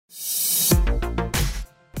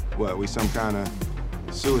What, we some kind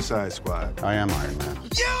of Suicide Squad? I am Iron Man.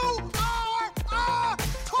 You are a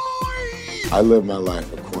toy! I live my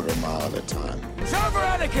life a quarter mile at a time. Server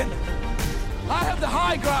Anakin! I have the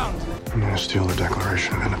high ground! I'm gonna steal the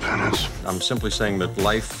Declaration of Independence. I'm simply saying that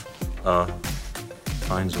life,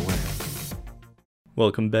 finds a way.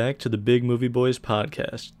 Welcome back to the Big Movie Boys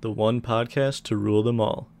podcast, the one podcast to rule them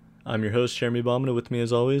all. I'm your host, Jeremy Bauman, and with me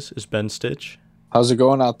as always is Ben Stitch. How's it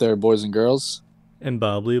going out there, boys and girls? And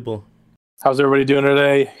Bob Liebel. How's everybody doing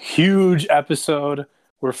today? Huge episode.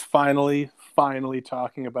 We're finally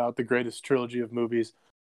talking about the greatest trilogy of movies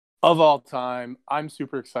of all time. I'm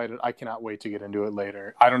super excited. I cannot wait to get into it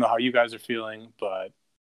later. I don't know how you guys are feeling, but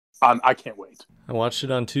I can't wait. I watched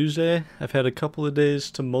it on Tuesday. I've had a couple of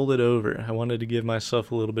days to mull it over. I wanted to give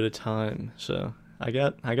myself a little bit of time, so I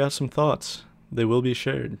got some thoughts. They will be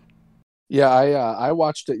shared. Yeah, I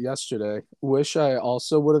watched it yesterday. Wish I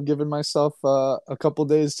also would have given myself a couple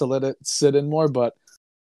days to let it sit in more, but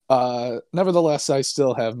nevertheless, I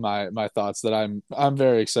still have my thoughts that I'm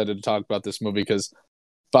very excited to talk about this movie because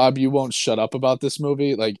Bob, you won't shut up about this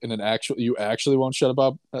movie. Like you actually won't shut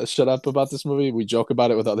up about this movie. We joke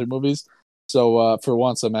about it with other movies. So for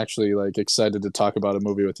once, I'm actually like excited to talk about a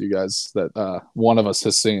movie with you guys that one of us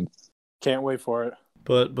has seen. Can't wait for it.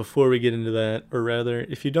 But before we get into that, or rather,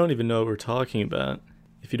 if you don't even know what we're talking about,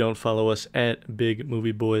 if you don't follow us at Big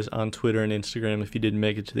Movie Boys on Twitter and Instagram, if you didn't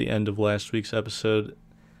make it to the end of last week's episode,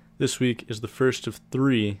 this week is the first of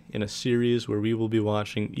 3 in a series where we will be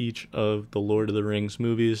watching each of the Lord of the Rings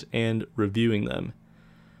movies and reviewing them.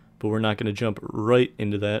 But we're not going to jump right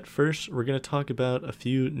into that. First, we're going to talk about a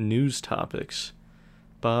few news topics.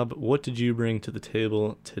 Bob, what did you bring to the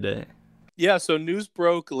table today? Yeah, so news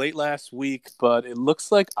broke late last week, but it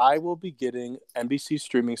looks like I will be getting NBC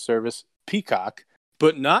streaming service Peacock,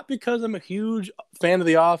 but not because I'm a huge fan of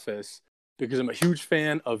The Office, because I'm a huge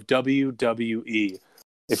fan of WWE.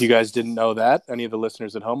 If you guys didn't know that, any of the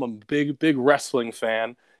listeners at home, I'm a big wrestling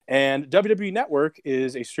fan, and WWE Network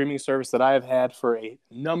is a streaming service that I have had for a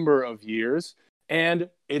number of years, and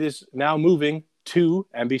it is now moving to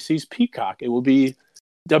NBC's Peacock. It will be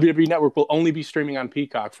WWE Network will only be streaming on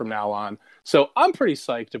Peacock from now on. So I'm pretty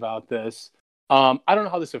psyched about this. I don't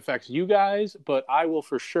know how this affects you guys, but I will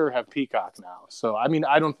for sure have Peacock now. So, I mean,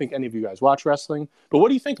 I don't think any of you guys watch wrestling, but what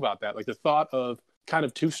do you think about that? Like the thought of kind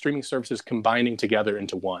of 2 streaming services combining together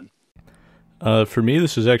into one? For me,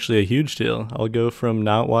 this is actually a huge deal. I'll go from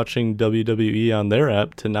not watching WWE on their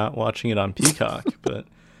app to not watching it on Peacock, but...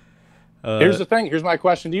 Here's the thing. Here's my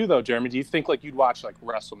question to you, though, Jeremy. Do you think like you'd watch like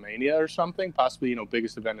WrestleMania or something? Possibly,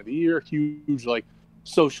 biggest event of the year, huge like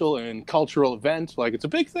social and cultural event. Like it's a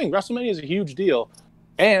big thing. WrestleMania is a huge deal.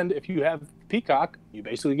 And if you have Peacock, you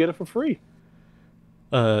basically get it for free.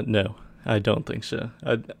 No, I don't think so.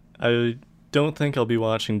 I don't think I'll be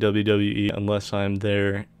watching WWE unless I'm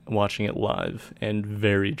there watching it live and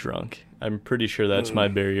very drunk. I'm pretty sure that's my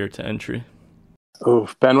barrier to entry. Oh,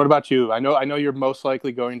 Ben, what about you? I know you're most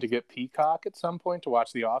likely going to get Peacock at some point to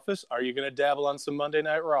watch The Office. Are you going to dabble on some Monday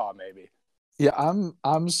Night Raw, maybe? Yeah,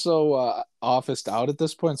 I'm so officed out at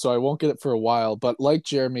this point, so I won't get it for a while. But like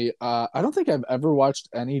Jeremy, I don't think I've ever watched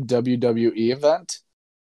any WWE event,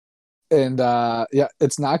 and yeah,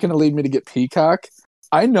 it's not going to lead me to get Peacock.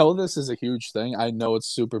 I know this is a huge thing. I know it's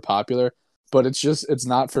super popular, but it's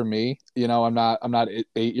not for me. I'm not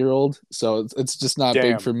 8-year-old, so it's just not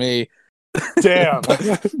big for me. Damn.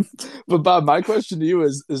 But Bob, my question to you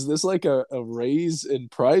is this like a raise in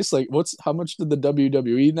price? Like how much did the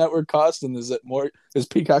WWE network cost, and is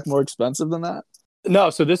Peacock more expensive than that?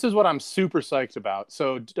 No, so this is what I'm super psyched about.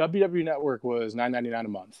 So WWE Network was $9.99 a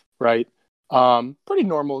month, right? Pretty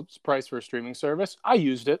normal price for a streaming service. I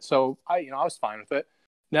used it, so I was fine with it.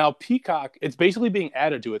 Now Peacock, it's basically being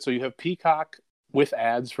added to it. So you have Peacock with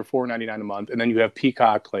ads for $4.99 a month, and then you have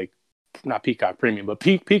Peacock not Peacock Premium, but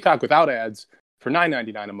Peacock without ads for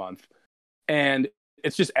 $9.99 a month. And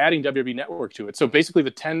it's just adding WWE Network to it. So basically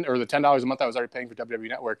the $10 a month I was already paying for WWE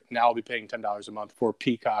Network, now I'll be paying $10 a month for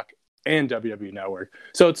Peacock and WWE Network.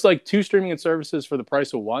 So it's like 2 streaming services for the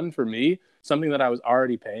price of 1 for me, something that I was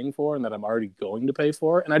already paying for and that I'm already going to pay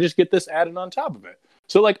for. And I just get this added on top of it.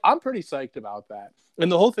 So like, I'm pretty psyched about that.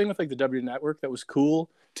 And the whole thing with like the WWE Network that was cool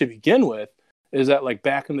to begin with is that like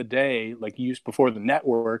back in the day, like before the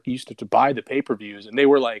network, you used to buy the pay-per-views and they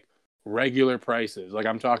were like regular prices. Like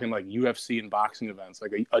I'm talking like UFC and boxing events,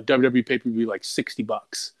 like a WWE pay-per-view, like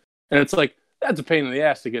 $60. And it's like, that's a pain in the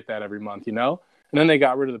ass to get that every month, And then they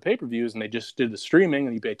got rid of the pay-per-views and they just did the streaming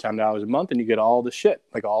and you pay $10 a month and you get all the shit,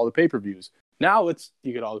 like all the pay-per-views. Now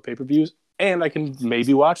you get all the pay-per-views and I can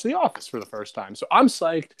maybe watch The Office for the first time. So I'm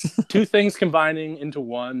psyched. 2 things combining into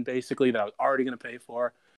one, basically, that I was already going to pay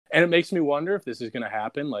for. And it makes me wonder if this is going to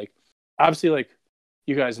happen. Like, obviously, like,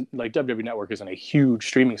 you guys, like, WWE Network isn't a huge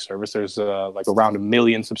streaming service. There's like around 1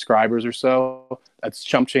 million subscribers or so. That's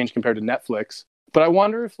chump change compared to Netflix. But I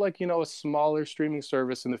wonder if, like, a smaller streaming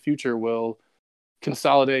service in the future will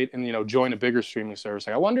consolidate and, join a bigger streaming service.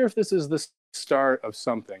 Like, I wonder if this is the start of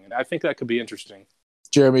something. And I think that could be interesting.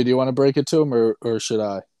 Jeremy, do you want to break it to him or should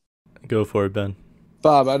I? Go for it, Ben.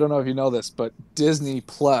 Bob, I don't know if you know this, but Disney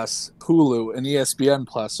Plus, Hulu, and ESPN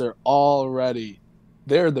Plus are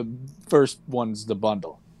they're the first ones to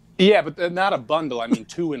bundle. Yeah, but they're not a bundle. I mean,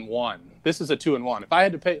 2-in-1. This is a 2-in-1. If I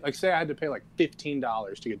had to pay, like, say I had to pay like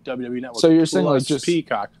 $15 to get WWE Network, so you're saying like just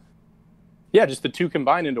Peacock. Yeah, just the two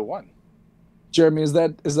combined into one. Jeremy, is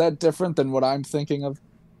that different than what I'm thinking of?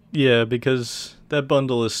 Yeah, because that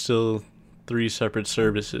bundle is still 3 separate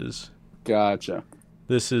services. Gotcha.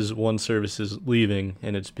 This is one service is leaving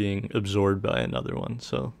and it's being absorbed by another one,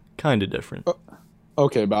 so kind of different.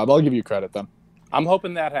 Okay, Bob, I'll give you credit then. I'm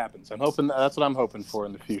hoping that happens. That's what I'm hoping for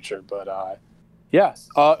in the future. But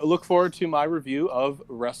look forward to my review of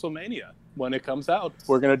WrestleMania when it comes out.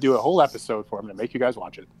 We're gonna do a whole episode for it. I'm gonna make you guys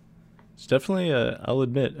watch it. It's definitely, I'll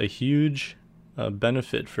admit, a huge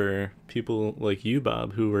benefit for people like you,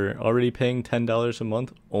 Bob, who were already paying $10 a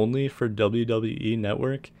month only for WWE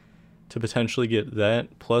Network, to potentially get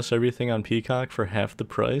that plus everything on Peacock for half the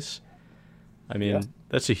price. I mean,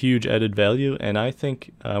 That's a huge added value, and I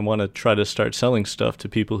think I want to try to start selling stuff to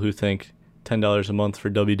people who think $10 a month for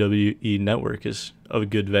WWE Network is of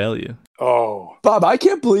good value. Oh, Bob, I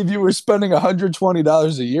can't believe you were spending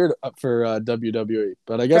 $120 a year for WWE,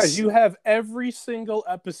 but I guess... Guys, you have every single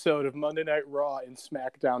episode of Monday Night Raw and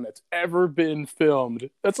SmackDown that's ever been filmed.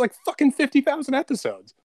 That's like fucking 50,000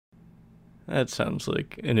 episodes. That sounds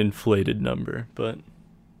like an inflated number, but...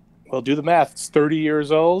 Well, do the math. It's 30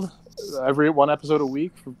 years old. Every one episode a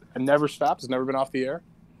week. It never stops. It's never been off the air.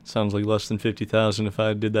 Sounds like less than 50,000 if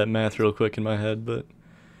I did that math real quick in my head, but...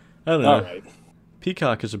 I don't know. All right.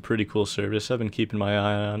 Peacock is a pretty cool service. I've been keeping my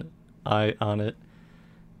eye on it.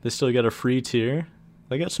 They still got a free tier.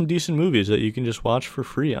 They got some decent movies that you can just watch for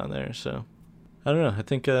free on there, so... I don't know. I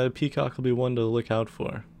think Peacock will be one to look out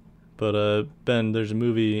for. But, Ben, there's a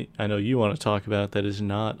movie I know you want to talk about that is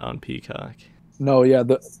not on Peacock. No, yeah.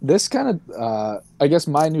 This kind of, I guess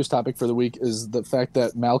my news topic for the week is the fact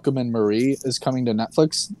that Malcolm and Marie is coming to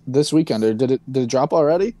Netflix this weekend. Or did it drop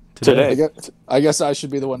already? Today. I guess I should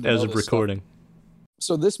be the one to as know of this recording. Stuff.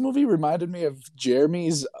 So this movie reminded me of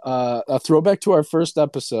Jeremy's, a throwback to our first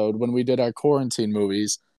episode when we did our quarantine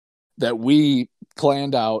movies that we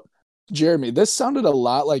planned out. Jeremy, this sounded a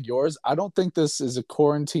lot like yours. I don't think this is a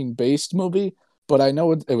quarantine-based movie, but I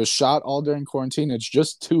know it was shot all during quarantine. It's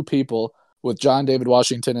just 2 people with John David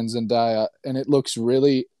Washington and Zendaya, and it looks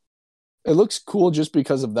cool just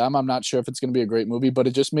because of them. I'm not sure if it's going to be a great movie, but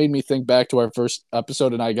it just made me think back to our first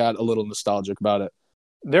episode, and I got a little nostalgic about it.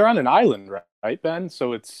 They're on an island, right, Ben?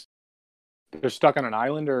 So they're stuck on an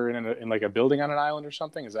island or in like a building on an island or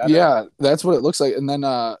something? Is that Yeah, that's what it looks like. And then,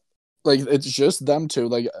 like, it's just them 2.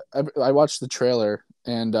 Like, I watched the trailer,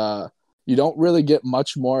 and you don't really get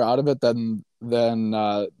much more out of it than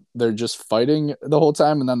they're just fighting the whole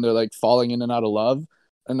time, and then they're like falling in and out of love.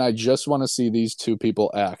 And I just want to see these 2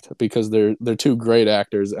 people act because they're 2 great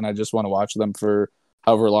actors, and I just want to watch them for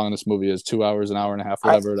however long this movie is, 2 hours, an hour and a half,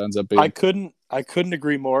 whatever it ends up being. I couldn't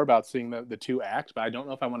agree more about seeing the 2 act, but I don't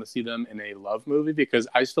know if I want to see them in a love movie because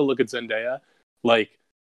I still look at Zendaya like,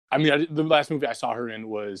 I mean, the last movie I saw her in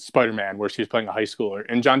was Spider-Man, where she was playing a high schooler,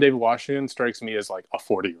 and John David Washington strikes me as like a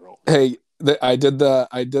 40-year-old. Hey, I did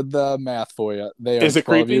the math for you. Is it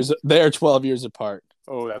creepy? They are 12 years apart.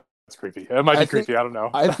 Oh, that's creepy. It might be creepy. I don't know.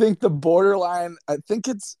 I think the borderline. I think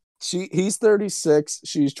he's 36,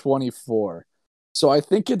 she's 24. So I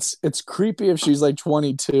think it's creepy if she's like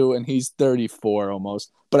 22 and he's 34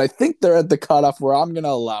 almost. But I think they're at the cutoff where I'm gonna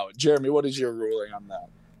allow it. Jeremy, what is your ruling on that?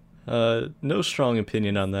 No strong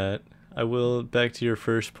opinion on that. I will, back to your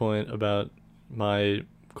first point about my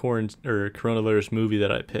coronavirus movie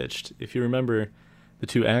that I pitched. If you remember the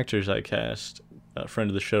 2 actors I cast, a friend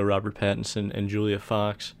of the show, Robert Pattinson, and Julia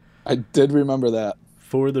Fox. I did remember that.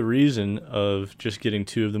 For the reason of just getting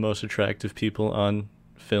 2 of the most attractive people on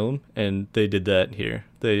film, and they did that here.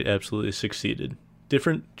 They absolutely succeeded.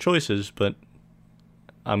 Different choices, but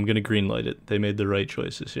I'm going to greenlight it. They made the right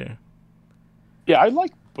choices here. Yeah, I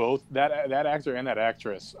like both that actor and that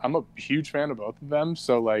actress. I'm a huge fan of both of them,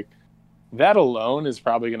 so like that alone is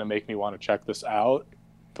probably going to make me want to check this out.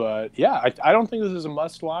 But yeah, I don't think this is a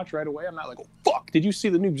must watch right away. I'm not like, oh, fuck, did you see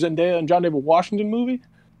the new Zendaya and John David Washington movie?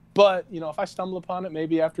 But, if I stumble upon it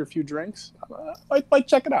maybe after a few drinks, I might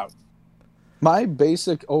check it out. My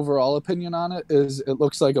basic overall opinion on it is it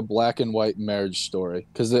looks like a black and white marriage story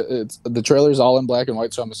because it's the trailer's all in black and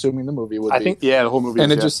white, so I'm assuming the movie would be. I think the whole movie.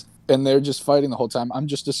 And is, and they're just fighting the whole time. I'm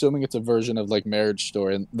just assuming it's a version of like Marriage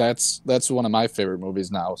Story, and that's one of my favorite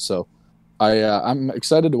movies now. So I'm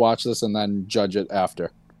excited to watch this and then judge it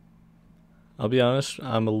after. I'll be honest,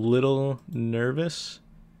 I'm a little nervous.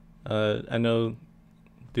 I know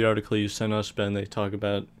the article you sent us, Ben, they talk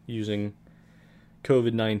about using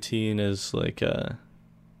COVID-19 as like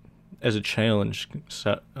as a challenge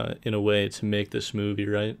in a way to make this movie,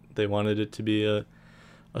 right? They wanted it to be a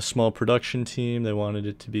small production team. They wanted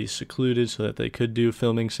it to be secluded so that they could do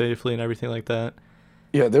filming safely and everything like that.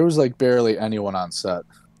 Yeah, there was like barely anyone on set.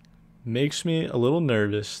 Makes me a little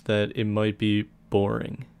nervous that it might be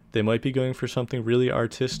boring. They might be going for something really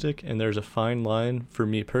artistic, and there's a fine line for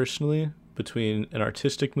me personally between an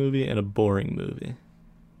artistic movie and a boring movie.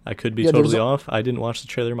 I could be totally off. I didn't watch the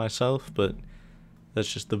trailer myself, but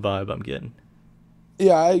that's just the vibe I'm getting.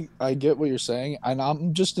 Yeah, I get what you're saying, and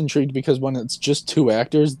I'm just intrigued because when it's just two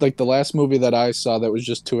actors, like the last movie that I saw that was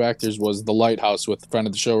just two actors was The Lighthouse with friend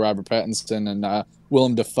of the show Robert Pattinson and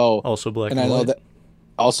Willem Dafoe. Also black and white. And I know that.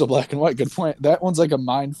 Also black and white. Good point. That one's like a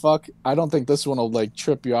mind fuck. I don't think this one will like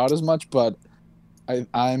trip you out as much, but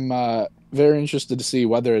I'm very interested to see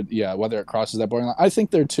whether it crosses that boring line. I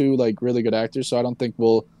think they're two like really good actors, so I don't think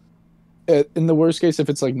we'll. In the worst case, if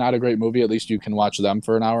it's like not a great movie, at least you can watch them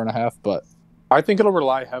for an hour and a half. But I think it'll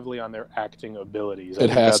rely heavily on their acting abilities.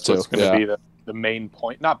 It has to. That's going to be the main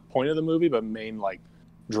point, not point of the movie, but main like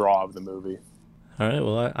draw of the movie. All right.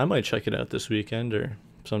 Well, I might check it out this weekend or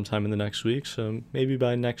sometime in the next week. So maybe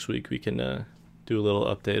by next week we can do a little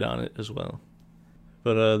update on it as well.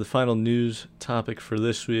 But the final news topic for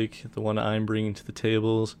this week, the one I'm bringing to the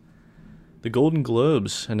tables, the Golden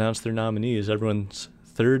Globes announced their nominees, everyone's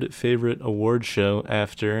third favorite award show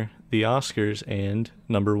after the Oscars and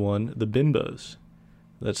number one, the Bimbos.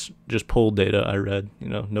 That's just poll data I read,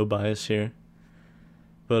 no bias here.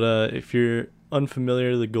 But if you're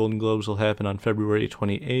unfamiliar, the Golden Globes will happen on February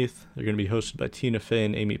 28th. They're going to be hosted by Tina Fey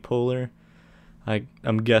and Amy Poehler.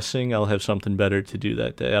 I'm guessing I'll have something better to do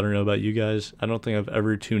that day. I don't know about you guys. I don't think I've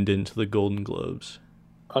ever tuned into the Golden Globes.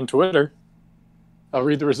 On Twitter. I'll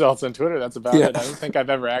read the results on Twitter. That's about it. I don't think I've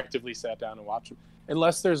ever actively sat down and watched them.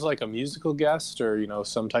 Unless there's like a musical guest or,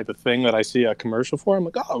 some type of thing that I see a commercial for. I'm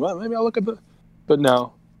like, oh, well, maybe I'll look at the... But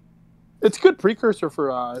no. It's a good precursor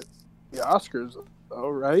for the Oscars, though,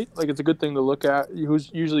 right? Like, it's a good thing to look at.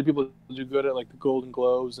 Usually people do good at, like, the Golden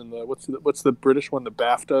Globes and the... What's the British one? The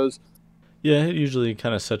BAFTAs? Yeah, it usually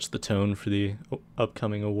kind of sets the tone for the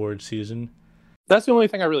upcoming award season. That's the only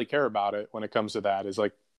thing I really care about it when it comes to that is,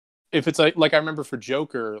 like, if it's like I remember for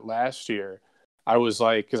Joker last year, I was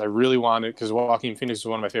like, because I really wanted, because Joaquin Phoenix is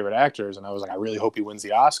one of my favorite actors, and I was like, I really hope he wins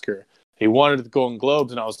the Oscar. He wanted the Golden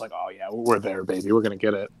Globes, and I was like, oh yeah, we're there, baby, we're gonna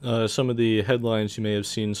get it. Some of the headlines you may have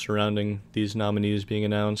seen surrounding these nominees being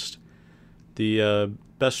announced: the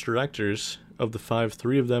best directors of the five,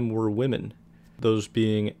 three of them were women. Those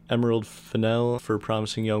being Emerald Fennell for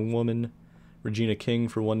Promising Young Woman, Regina King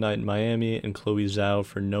for One Night in Miami, and Chloe Zhao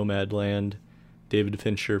for Nomadland. David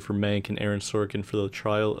Fincher for Mank, and Aaron Sorkin for The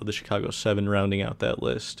Trial of the Chicago 7, rounding out that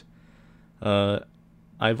list.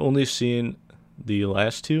 I've only seen the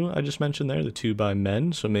last two I just mentioned there, the two by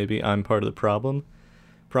men, so maybe I'm part of the problem.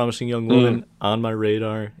 Promising Young Woman, on my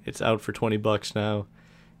radar. It's out for $20 now.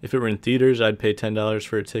 If it were in theaters, I'd pay $10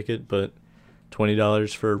 for a ticket, but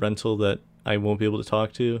 $20 for a rental that I won't be able to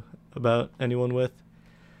talk to about anyone with.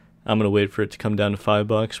 I'm going to wait for it to come down to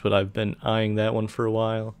 $5, but I've been eyeing that one for a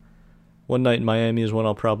while. One Night in Miami is one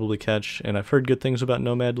I'll probably catch, and I've heard good things about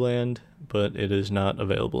Nomadland, but it is not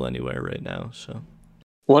available anywhere right now. So,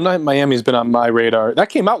 One Night in Miami's been on my radar. That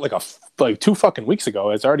came out like 2 fucking weeks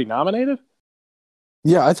ago. It's already nominated?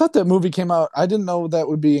 Yeah, I thought that movie came out. I didn't know that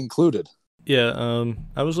would be included. Yeah,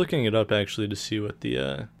 I was looking it up actually to see what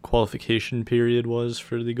the qualification period was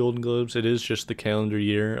for the Golden Globes. It is just the calendar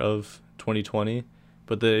year of 2020,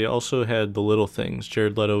 but they also had The Little Things.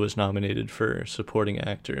 Jared Leto was nominated for supporting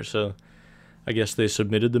actor, so I guess they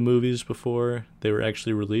submitted the movies before they were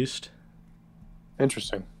actually released.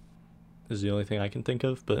 Interesting. Is the only thing I can think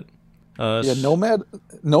of, but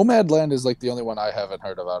Nomadland is like the only one I haven't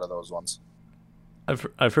heard of out of those ones.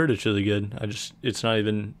 I've heard it's really good. It's not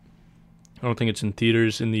even, I don't think it's in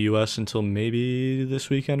theaters in the US until maybe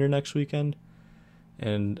this weekend or next weekend.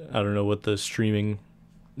 And I don't know what the streaming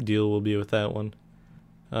deal will be with that one.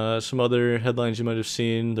 Some other headlines you might have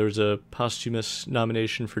seen. There was a posthumous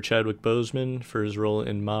nomination for Chadwick Boseman for his role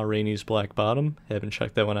in Ma Rainey's Black Bottom. Haven't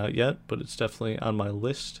checked that one out yet, but it's definitely on my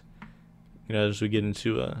list, as we get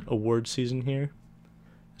into award season here.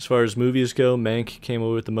 As far as movies go, Mank came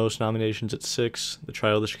away with the most nominations at 6. The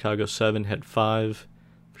Trial of the Chicago 7 had 5.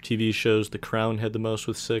 For TV shows, The Crown had the most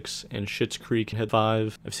with 6, and Schitt's Creek had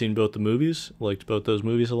 5. I've seen both the movies, liked both those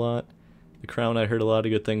movies a lot. The Crown I heard a lot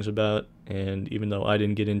of good things about, and even though I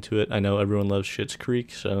didn't get into it, I know everyone loves Schitt's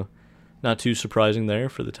Creek, so not too surprising there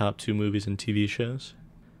for the top 2 movies and TV shows.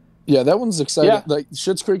 Yeah, that one's exciting. Yeah. Like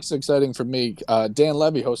Schitt's Creek's exciting for me. Dan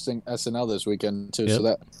Levy hosting SNL this weekend too,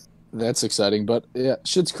 so that's exciting. But yeah,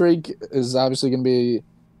 Schitt's Creek is obviously going to be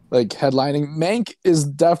like headlining. Mank is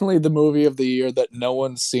definitely the movie of the year that no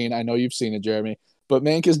one's seen. I know you've seen it, Jeremy, but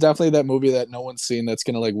Mank is definitely that movie that no one's seen that's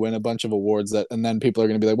going to like win a bunch of awards and then people are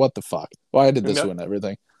going to be like, "What the fuck? Why did this win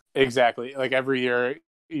everything?" Exactly. Like every year,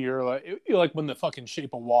 you're like when the fucking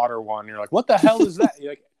Shape of Water won, you're like, "What the hell is that?"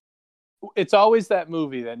 You're like, it's always that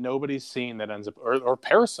movie that nobody's seen that ends up, or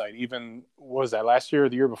Parasite even, was that last year or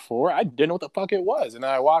the year before? I didn't know what the fuck it was. And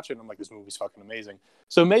then I watch it and I'm like, this movie's fucking amazing.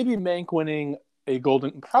 So maybe Mank winning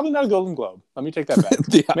probably not a Golden Globe. Let me take that back.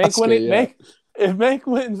 If Mank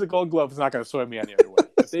wins the Golden Globe, it's not going to sway me any other way.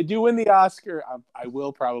 If they do win the Oscar, I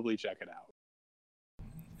will probably check it out.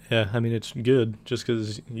 Yeah, I mean, it's good just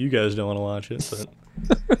because you guys don't want to watch it,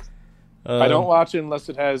 but... I don't watch it unless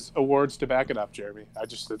it has awards to back it up, Jeremy.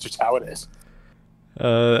 That's just how it is.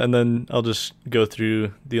 And then I'll just go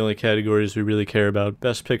through the only categories we really care about.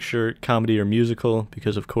 Best Picture, Comedy or Musical,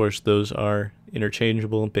 because of course those are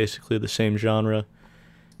interchangeable, basically the same genre.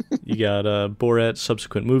 You got Borat,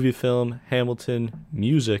 Subsequent Movie Film, Hamilton,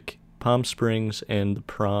 Music, Palm Springs, and The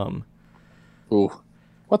Prom. Ooh.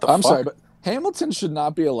 What the I'm fuck? sorry, but Hamilton should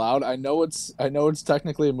not be allowed. I know it's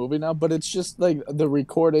technically a movie now, but it's just like the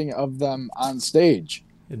recording of them on stage.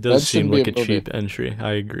 It does That seem shouldn't be like a a movie. cheap entry.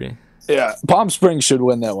 I agree. Yeah, Palm Springs should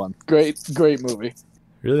win that one. Great movie.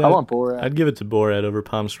 Really? I want Borat. I'd give it to Borat over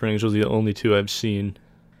Palm Springs. Those are the only 2 I've seen.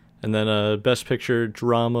 And then Best Picture,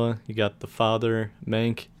 Drama, you got The Father,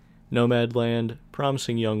 Mank, Nomadland,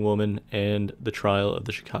 Promising Young Woman, and The Trial of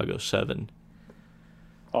the Chicago 7.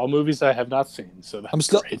 All movies I have not seen, so that's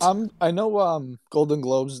great. I know Golden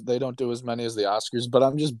Globes, they don't do as many as the Oscars, but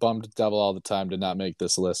I'm just bummed Devil All the Time did not make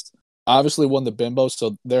this list. Obviously won the Bimbo,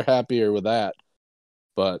 so they're happier with that.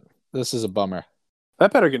 But this is a bummer.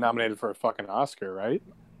 That better get nominated for a fucking Oscar, right?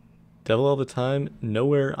 Devil All the Time,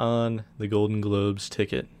 nowhere on the Golden Globes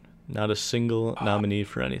ticket. Not a single nominee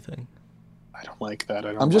for anything. I don't like that.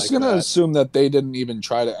 I'm just going to assume that they didn't even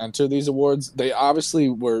try to enter these awards. They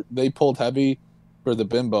obviously they pulled heavy for the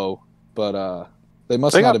Bimbo, but they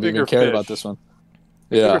must not have even cared about this one.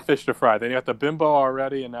 Yeah. Bigger fish to fry. They got the Bimbo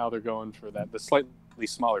already, and now they're going for the slightly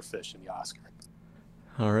smaller fish in the Oscar.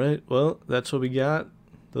 All right, well, that's what we got.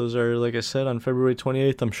 Those are, like I said, on February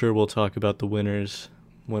 28th. I'm sure we'll talk about the winners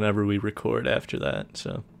whenever we record after that.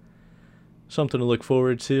 So something to look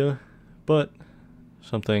forward to, but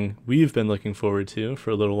something we've been looking forward to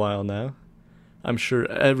for a little while now. I'm sure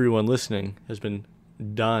everyone listening has been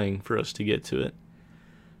dying for us to get to it.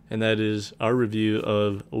 And that is our review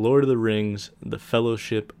of Lord of the Rings, The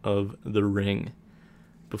Fellowship of the Ring.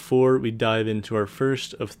 Before we dive into our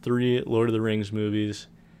first of 3 Lord of the Rings movies,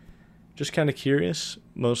 just kind of curious,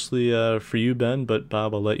 mostly for you, Ben, but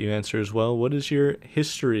Bob, I'll let you answer as well. What is your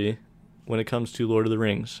history when it comes to Lord of the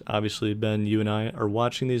Rings? Obviously, Ben, you and I are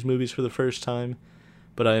watching these movies for the first time,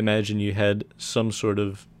 but I imagine you had some sort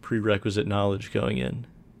of prerequisite knowledge going in.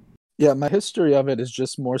 Yeah, my history of it is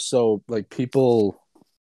just more so like people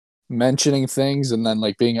mentioning things and then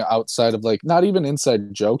like being outside of like not even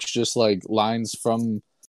inside jokes, just like lines from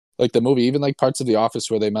like the movie, even like parts of The Office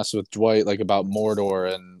where they mess with Dwight like about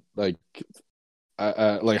Mordor and like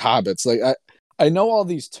hobbits. Like I know all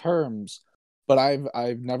these terms, but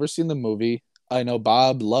I've never seen the movie. I know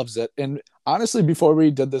Bob loves it, and honestly, before we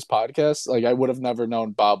did this podcast, like I would have never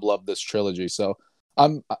known Bob loved this trilogy. So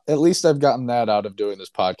at least I've gotten that out of doing this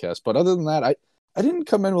podcast. But other than that, I didn't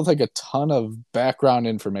come in with like a ton of background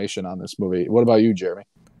information on this movie. What about you, Jeremy?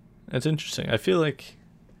 That's interesting. I feel like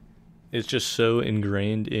it's just so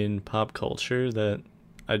ingrained in pop culture that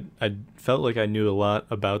I felt like I knew a lot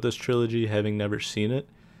about this trilogy having never seen it.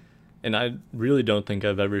 And I really don't think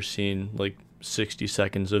I've ever seen like 60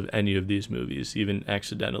 seconds of any of these movies, even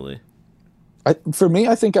accidentally. For me,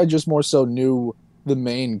 I think I just more so knew the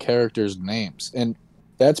main characters' names. And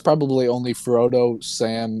that's probably only Frodo,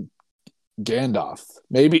 Sam, Gandalf,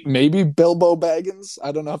 maybe Bilbo Baggins.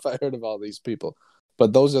 I don't know if I heard of all these people,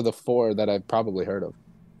 but those are the 4 that I've probably heard of.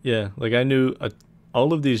 Yeah, like I knew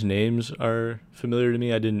all of these names are familiar to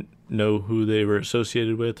me. I didn't know who they were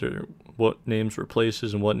associated with or what names were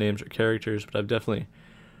places and what names are characters, but I've definitely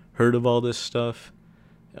heard of all this stuff.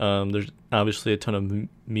 There's obviously a ton of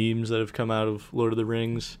memes that have come out of Lord of the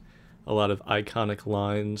Rings. a lot of iconic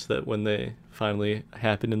lines that when they finally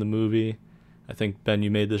happened in the movie. I think, Ben,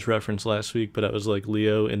 you made this reference last week, but I was like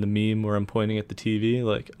Leo in the meme where I'm pointing at the TV,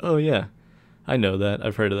 like, oh yeah, I know that.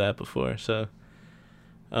 I've heard of that before. So,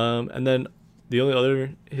 and then the only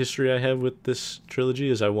other history I have with this trilogy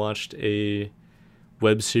is I watched a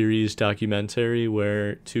web series documentary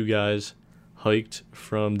where two guys hiked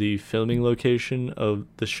from the filming location of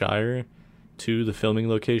The Shire to the filming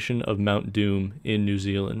location of Mount Doom in New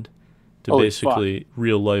Zealand to basically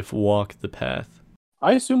real life walk the path.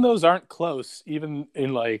 I assume those aren't close, even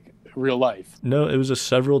in like real life. No, it was a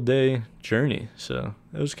several day journey, so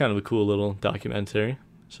it was kind of a cool little documentary.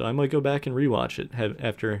 So I might go back and rewatch it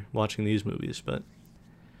after watching these movies. But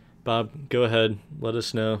Bob, go ahead, let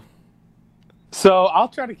us know. So I'll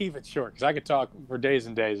try to keep it short because I could talk for days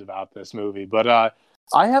and days about this movie. But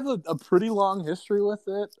I have a pretty long history with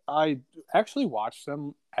it. I actually watched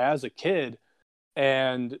them as a kid,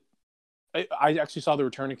 and I actually saw the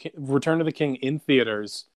Return of the King in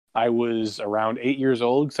theaters. I was around 8 years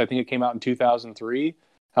old because I think it came out in 2003.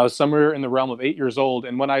 I was somewhere in the realm of 8 years old,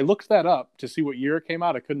 and when I looked that up to see what year it came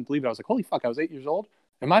out, I couldn't believe it. I was like, holy fuck, I was 8 years old?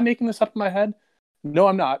 Am I making this up in my head? No,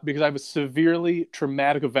 I'm not, because I have a severely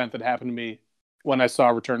traumatic event that happened to me when I saw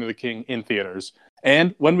Return of the King in theaters.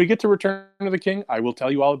 And when we get to Return of the King, I will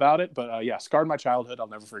tell you all about it. But yeah, scarred my childhood. I'll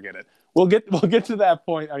never forget it. We'll get to that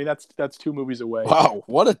point. I mean, that's 2 movies away. Wow,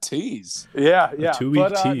 what a tease! Yeah. A 2-week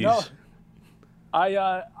tease. No,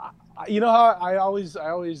 I you know how I always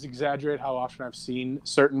exaggerate how often I've seen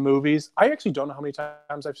certain movies. I actually don't know how many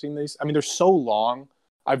times I've seen these. I mean, they're so long.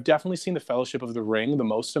 I've definitely seen The Fellowship of the Ring the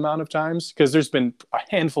most amount of times because there's been a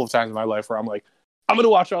handful of times in my life where I'm like, I'm going to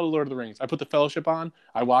watch all the Lord of the Rings. I put The Fellowship on,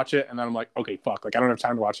 I watch it, and then I'm like, okay, fuck, like I don't have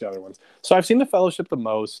time to watch the other ones. So I've seen The Fellowship the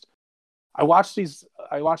most. I watched these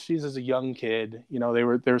as a young kid. You know, they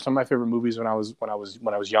were some of my favorite movies when I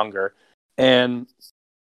was younger. And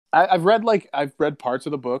I've read parts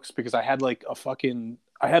of the books because I had like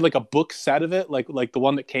a book set of it, like the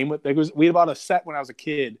one that came with we had bought a set when I was a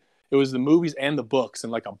kid. It was the movies and the books in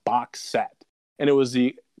like a box set. And it was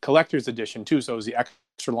the collector's edition too, so it was the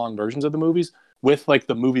extra long versions of the movies with like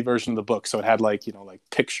the movie version of the book. So it had like, you know, like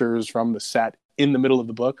pictures from the set in the middle of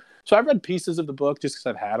the book. So I've read pieces of the book just because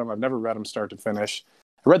I've had them. I've never read them start to finish.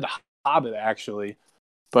 I read The Hobbit actually,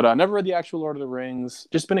 but I never read the actual Lord of the Rings.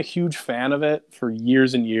 Just been a huge fan of it for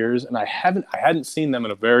years and years, and I hadn't seen them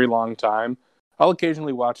in a very long time. I'll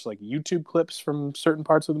occasionally watch like YouTube clips from certain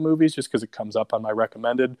parts of the movies just because it comes up on my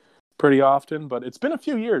recommended pretty often. But it's been a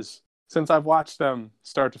few years since I've watched them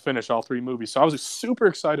start to finish, all 3 movies. So I was super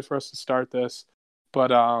excited for us to start this.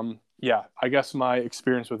 But yeah, I guess my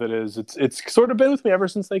experience with it is it's sort of been with me ever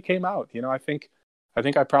since they came out. You know, I think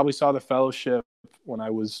I probably saw The Fellowship when I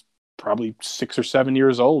was probably 6 or 7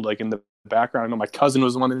 years old, like in the background. I know my cousin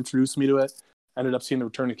was the one that introduced me to it. Ended up seeing The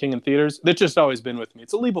Return of the King in theaters. It's just always been with me.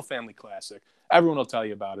 It's a Liebel family classic. Everyone will tell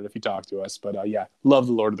you about it if you talk to us. But yeah, love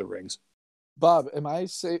The Lord of the Rings. Bob,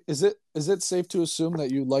 is it safe to assume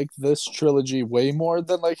that you like this trilogy way more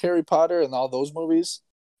than like Harry Potter and all those movies?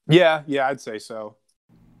 Yeah, I'd say so.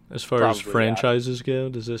 As far as franchises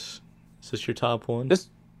go, is this your top one?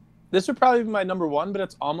 This would probably be my number 1, but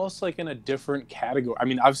it's almost like in a different category. I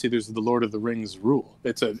mean, obviously there's the Lord of the Rings rule.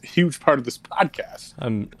 It's a huge part of this podcast.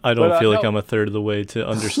 I don't feel like I'm a third of the way to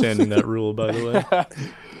understanding that rule, by the way.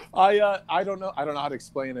 I don't know how to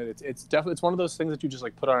explain it. It's definitely one of those things that you just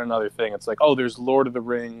like put on another thing. It's like, oh, there's Lord of the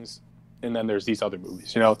Rings, and then there's these other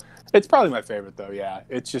movies. You know, it's probably my favorite though. Yeah,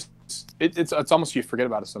 it's just it's almost you forget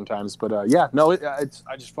about it sometimes. But yeah, no, I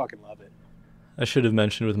just fucking love it. I should have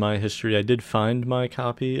mentioned with my history, I did find my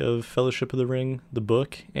copy of Fellowship of the Ring, the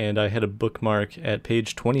book, and I had a bookmark at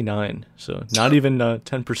page 29, so not even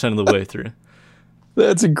 10% of the way through.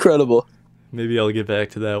 That's incredible. Maybe I'll get back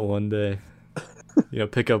to that one day. You know,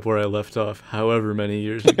 pick up where I left off, however many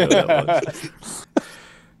years ago that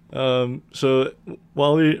was. So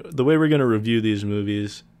the way we're going to review these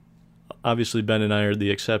movies, obviously Ben and I are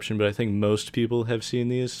the exception, but I think most people have seen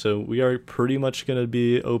these, so we are pretty much going to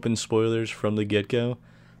be open spoilers from the get-go.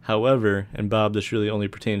 However, and Bob, this really only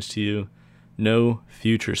pertains to you, no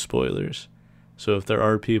future spoilers. So if there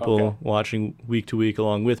are people watching week to week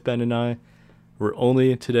along with Ben and I, we're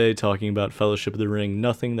only today talking about Fellowship of the Ring,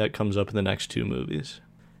 nothing that comes up in the next 2 movies.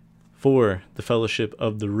 For The Fellowship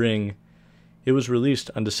of the Ring, it was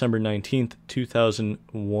released on December 19th,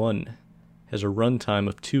 2001. Has a runtime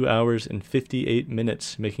of 2 hours and 58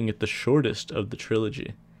 minutes, making it the shortest of the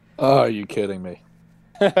trilogy. Oh, are you kidding me?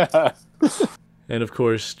 And of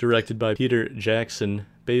course, directed by Peter Jackson,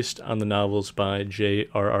 based on the novels by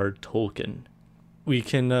J.R.R. Tolkien. We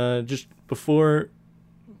can, just before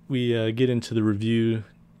we get into the review,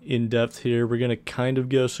 in depth here. We're gonna kind of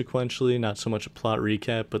go sequentially, not so much a plot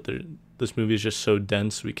recap, but this movie is just so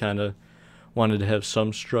dense. We kind of wanted to have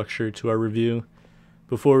some structure to our review.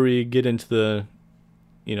 Before we get into the,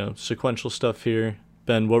 sequential stuff here,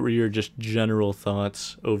 Ben, what were your just general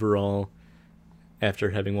thoughts overall after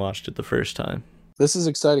having watched it the first time? This is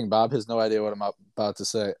exciting. Bob has no idea what I'm about to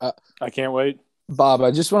say. I can't wait. Bob,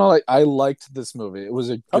 I just want to I liked this movie. It was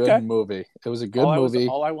a good movie. It was a good movie.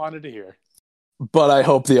 All I wanted to hear. But I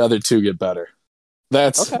hope the other two get better.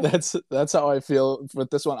 That's how I feel with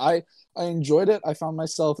this one. I enjoyed it. I found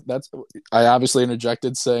myself I obviously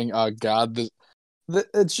interjected saying, God,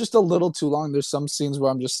 it's just a little too long. There's some scenes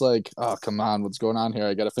where I'm just like, oh, come on, what's going on here?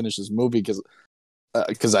 I got to finish this movie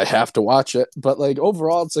because I have to watch it. But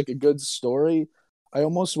overall, it's a good story. I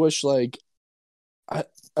almost wish I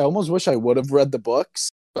would have read the books.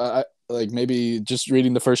 Maybe just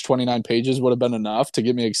reading the first 29 pages would have been enough to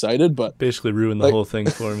get me excited. But basically ruined the whole thing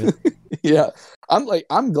for me. Yeah,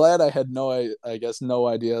 I'm glad I had no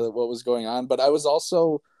idea what was going on. But I was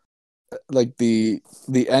also the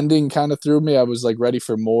ending kind of threw me. I was ready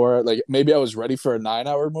for more. Maybe I was ready for a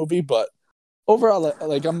 9-hour movie, but overall,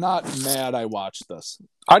 I'm not mad I watched this.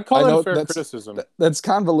 I'd call it a fair criticism. That's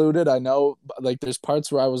convoluted. I know, there's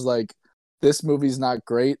parts where I was like, this movie's not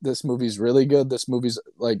great. This movie's really good. This movie's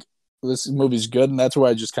good, and that's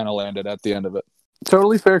where I just kind of landed at the end of it.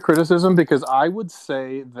 Totally fair criticism, because I would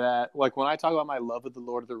say that, when I talk about my love of the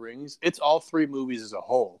Lord of the Rings, it's all three movies as a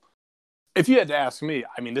whole. If you had to ask me,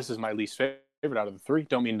 this is my least favorite out of the three.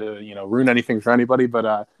 Don't mean to, ruin anything for anybody,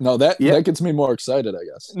 but no, that gets me more excited, I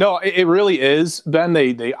guess. No, it really is. Ben,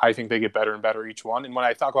 I think they get better and better each one. And when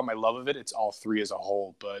I talk about my love of it, it's all three as a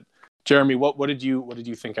whole. But Jeremy, what did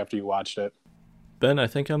you think after you watched it? Ben, I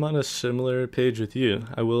think I'm on a similar page with you.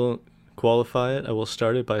 I will qualify it. I will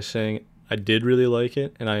start it by saying I did really like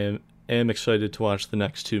it, and I am excited to watch the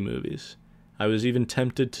next two movies. I was even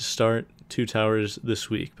tempted to start Two Towers this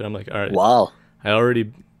week, but I'm like, all right. Wow. I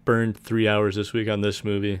already burned 3 hours this week on this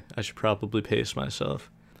movie. I should probably pace myself.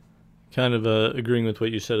 Kind of agreeing with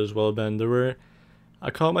what you said as well, Ben.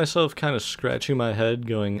 I caught myself kind of scratching my head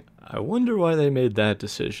going, I wonder why they made that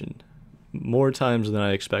decision. More times than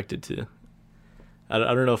I expected to. I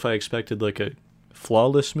don't know if I expected a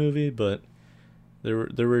flawless movie, but there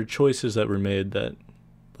were choices that were made that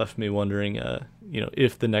left me wondering,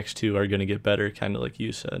 if the next two are going to get better, kind of like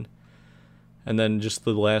you said. And then just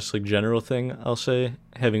the last general thing I'll say,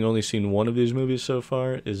 having only seen one of these movies so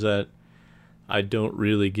far, is that I don't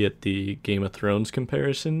really get the Game of Thrones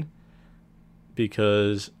comparison,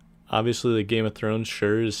 because obviously the Game of Thrones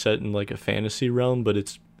sure is set in a fantasy realm, but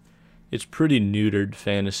it's pretty neutered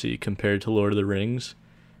fantasy compared to Lord of the Rings.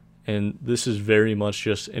 And this is very much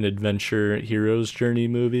just an adventure hero's journey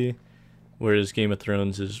movie, whereas Game of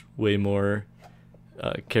Thrones is way more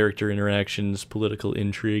character interactions, political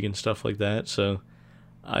intrigue, and stuff like that.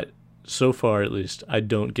 So far at least, I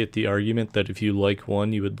don't get the argument that if you like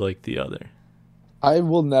one, you would like the other. I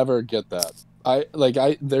will never get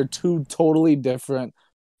that. They're two totally different.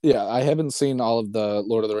 Yeah, I haven't seen all of the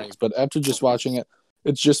Lord of the Rings, but after just watching it,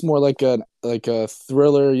 it's just more like a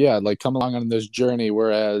thriller, come along on this journey,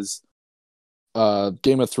 whereas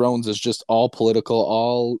Game of Thrones is just all political,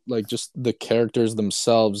 all just the characters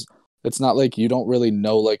themselves. It's not you don't really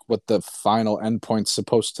know what the final endpoint's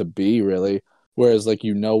supposed to be, really, whereas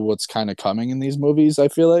what's kind of coming in these movies, I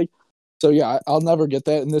feel like. So yeah, I'll never get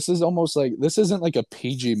that. And this is almost this isn't a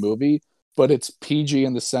PG movie, but it's PG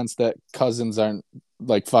in the sense that cousins aren't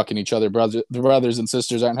fucking each other, brothers and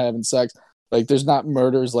sisters aren't having sex. There's not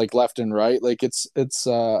murders left and right. It's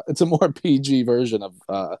a more PG version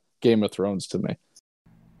of Game of Thrones to me.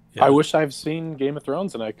 Yeah. I wish I've seen Game of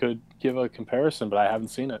Thrones and I could give a comparison, but I haven't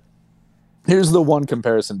seen it. Here's the one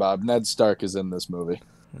comparison, Bob. Ned Stark is in this movie.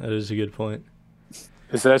 That is a good point.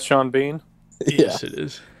 Is that Sean Bean? Yes, it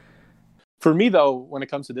is. For me, though, when it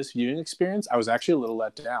comes to this viewing experience, I was actually a little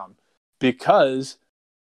let down, because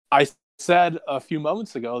I said a few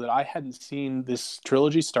moments ago that I hadn't seen this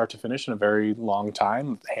trilogy start to finish in a very long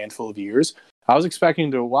time, a handful of years. I was expecting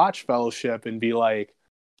to watch Fellowship and be like,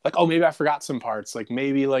 oh, maybe I forgot some parts.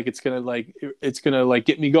 Maybe it's gonna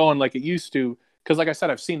get me going like it used to. Because like I said,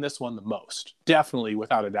 I've seen this one the most. Definitely,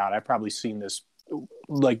 without a doubt. I've probably seen this,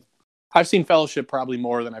 I've seen Fellowship probably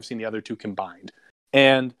more than I've seen the other two combined.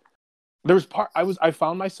 And there was I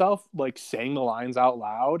found myself saying the lines out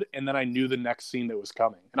loud, and then I knew the next scene that was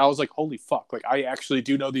coming. And I was like, holy fuck. I actually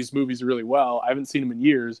do know these movies really well. I haven't seen them in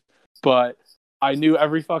years, but I knew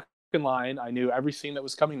every fucking line. I knew every scene that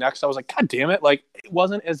was coming next. I was like, God damn it. It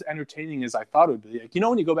wasn't as entertaining as I thought it would be.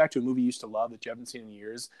 When you go back to a movie you used to love that you haven't seen in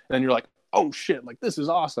years, and then you're like, oh shit, this is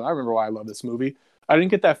awesome. I remember why I love this movie. I didn't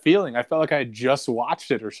get that feeling. I felt like I had just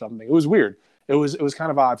watched it or something. It was weird. It was kind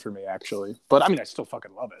of odd for me, actually. But I mean, I still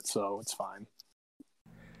fucking love it, so it's fine.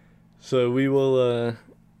 So we'll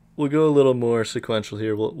go a little more sequential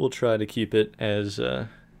here. We'll try to keep it as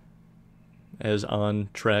on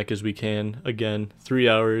track as we can. Again, 3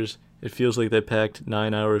 hours. It feels like they packed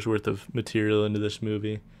 9 hours worth of material into this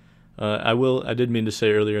movie. I did mean to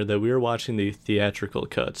say earlier that we were watching the theatrical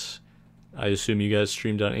cuts. I assume you guys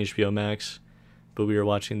streamed on HBO Max, but we were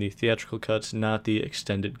watching the theatrical cuts, not the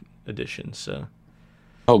extended edition. So.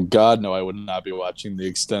 Oh God, no! I would not be watching the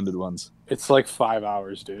extended ones. It's like 5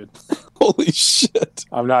 hours, dude. Holy shit!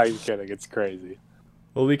 I'm not even kidding. It's crazy.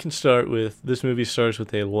 Well, we can start with, this movie starts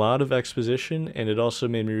with a lot of exposition, and it also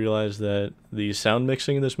made me realize that the sound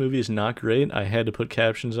mixing in this movie is not great. I had to put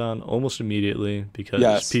captions on almost immediately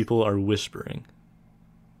because people are whispering.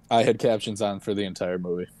 I had captions on for the entire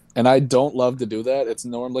movie. And I don't love to do that. It's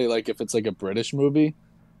normally like if it's like a British movie,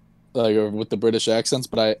 like or with the British accents,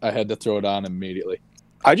 but I had to throw it on immediately.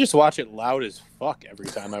 I just watch it loud as fuck every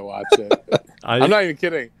time I watch it. I'm not even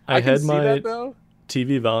kidding. I can had see my that, though.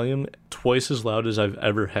 TV volume twice as loud as I've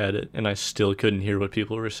ever had it, and I still couldn't hear what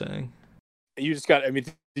people were saying. You just got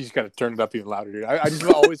to turn it up even louder, dude. I just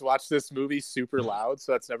always watch this movie super loud,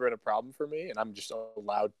 so that's never been a problem for me, and I'm just a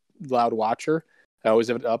loud watcher. I always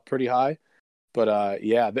have it up pretty high. But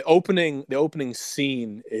yeah, the opening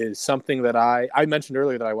scene is something that I mentioned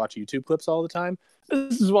earlier that I watch YouTube clips all the time.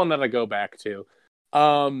 This is one that I go back to.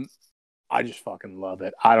 I just fucking love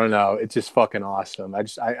it. I don't know. It's just fucking awesome.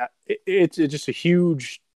 It's just a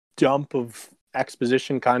huge dump of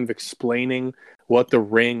exposition, kind of explaining what the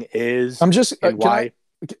ring is. I'm just and why.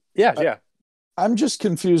 Yeah. I'm just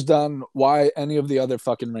confused on why any of the other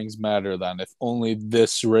fucking rings matter then, if only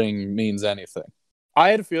this ring means anything.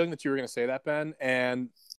 I had a feeling that you were going to say that, Ben.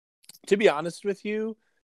 And to be honest with you,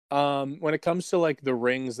 when it comes to like the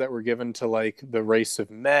rings that were given to like the race of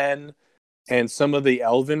men and some of the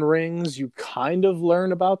elven rings, you kind of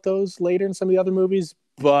learn about those later in some of the other movies,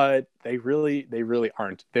 but they really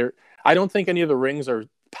aren't. I don't think any of the rings are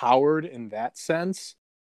powered in that sense,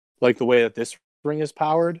 like the way that this ring is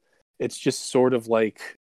powered. It's just sort of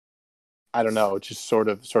like, I don't know, just sort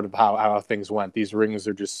of how things went. These rings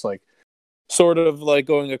are just like sort of like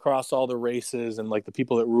going across all the races and like the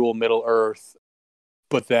people that rule Middle Earth,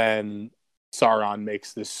 but then Sauron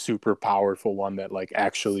makes this super powerful one that like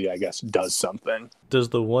actually, I guess, does something. Does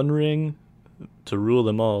the One Ring to rule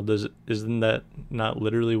them all, isn't that not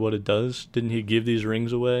literally what it does? Didn't he give these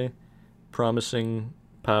rings away, promising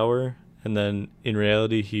power, and then in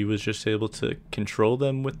reality he was just able to control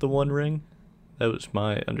them with the One Ring? That was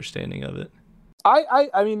my understanding of it. I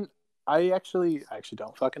mean, I actually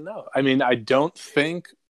don't fucking know. I mean, I don't think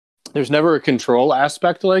there's never a control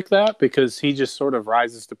aspect like that because he just sort of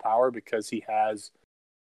rises to power because he has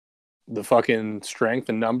the fucking strength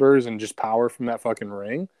and numbers and just power from that fucking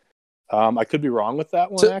ring. I could be wrong with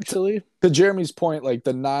that one, actually. To Jeremy's point, like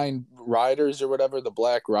the 9 riders or whatever, the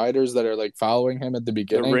black riders that are like following him at the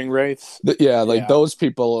beginning. The ring wraiths? Those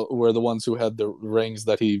people were the ones who had the rings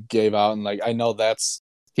that he gave out. And like, I know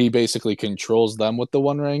he basically controls them with the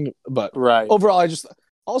One Ring. But overall,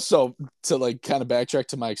 also to like kind of backtrack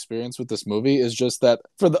to my experience with this movie is just that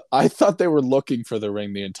I thought they were looking for the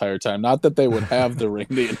ring the entire time, not that they would have the ring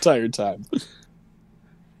the entire time.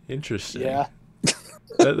 Interesting. Yeah.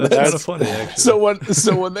 That's kind of funny, actually.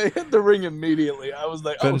 So when they hit the ring immediately, I was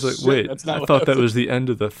like, Ben's like, wait, I thought that was the end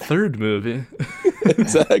of the third movie.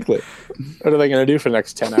 Exactly. What are they going to do for the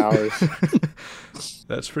next 10 hours?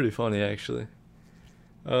 That's pretty funny, actually.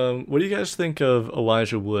 What do you guys think of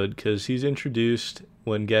Elijah Wood? Because he's introduced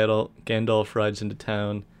when Gandalf rides into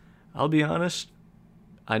town. I'll be honest,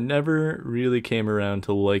 I never really came around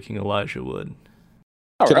to liking Elijah Wood.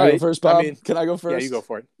 Can I go first, Bob? Can I go first? Yeah, you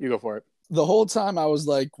go for it. The whole time I was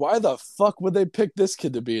like, why the fuck would they pick this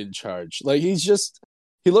kid to be in charge? Like, he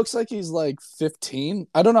looks like he's like 15.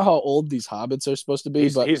 I don't know how old these hobbits are supposed to be,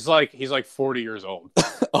 but he's like 40 years old.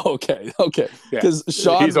 Okay. Because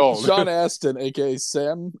Sean Astin, aka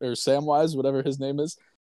Sam or Samwise, whatever his name is,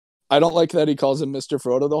 I don't like that he calls him Mr.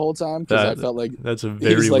 Frodo the whole time because I felt like that's a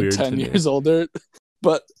very he's like weird 10 years older.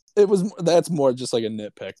 But that's more just like a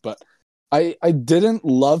nitpick. But I didn't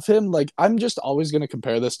love him. Like, I'm just always going to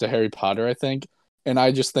compare this to Harry Potter, I think. And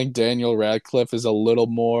I just think Daniel Radcliffe is a little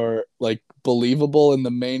more like believable in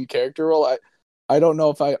the main character role. I don't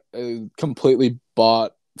know if I completely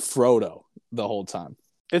bought Frodo the whole time.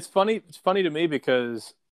 It's funny to me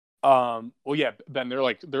because Well, yeah, Ben, they're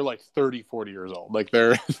like 30, 40 years old. Like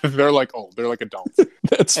they're like old. They're like adults.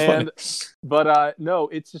 That's funny. But no,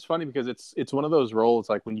 it's just funny because it's one of those roles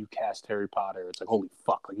like when you cast Harry Potter, it's like holy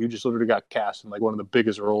fuck, like you just literally got cast in like one of the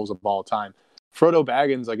biggest roles of all time. Frodo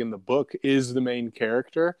Baggins, like in the book, is the main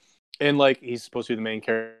character, and like he's supposed to be the main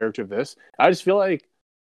character of this. I just feel like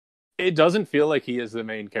it doesn't feel like he is the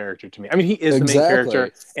main character to me. I mean, he is the main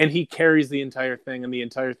character, and he carries the entire thing, and the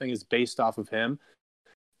entire thing is based off of him.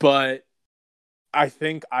 But I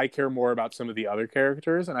think I care more about some of the other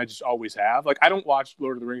characters, and I just always have. Like, I don't watch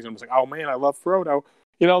Lord of the Rings, and I'm just like, oh man, I love Frodo.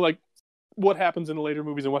 You know, like, what happens in the later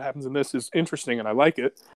movies and what happens in this is interesting, and I like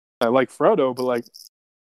it. I like Frodo, but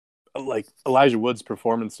like Elijah Wood's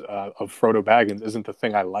performance of Frodo Baggins isn't the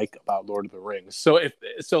thing I like about Lord of the Rings. So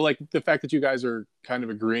like the fact that you guys are kind of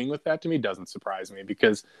agreeing with that to me doesn't surprise me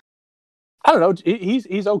because I don't know.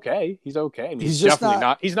 He's okay. He's okay. I mean, he's definitely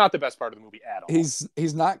not. He's not the best part of the movie at all.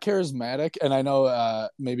 He's not charismatic, and I know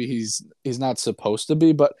maybe he's not supposed to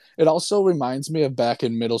be, but it also reminds me of back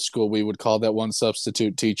in middle school. We would call that one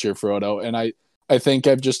substitute teacher Frodo, and I think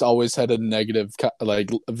I've just always had a negative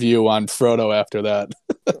view on Frodo after that.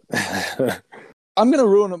 I'm gonna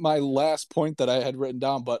ruin my last point that I had written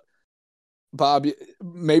down, but Bob,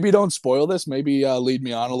 maybe don't spoil this. Maybe lead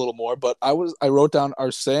me on a little more. But I wrote down: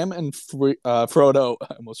 are Sam and Frodo?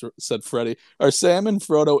 I almost said Freddy. Are Sam and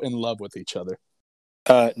Frodo in love with each other?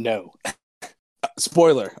 No.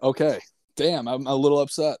 Spoiler. Okay. Damn, I'm a little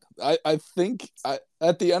upset. I think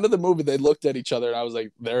at the end of the movie they looked at each other and I was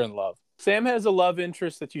like, they're in love. Sam has a love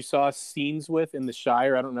interest that you saw scenes with in the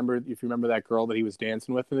Shire. I don't remember if you remember that girl that he was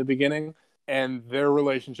dancing with in the beginning. And their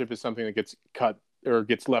relationship is something that gets cut or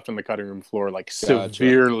gets left on the cutting room floor like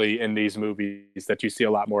severely in these movies that you see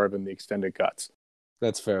a lot more of in the extended cuts.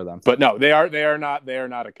 That's fair then. But no, they are not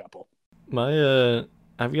a couple.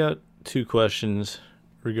 I've got two questions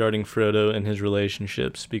regarding Frodo and his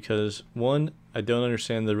relationships because one, I don't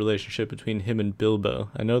understand the relationship between him and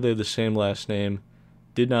Bilbo. I know they have the same last name.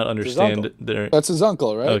 Did not understand their. That's his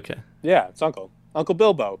uncle, right? Okay. Yeah, it's Uncle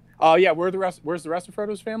Bilbo. Yeah, where's the rest of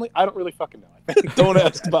Frodo's family? I don't really fucking know. Don't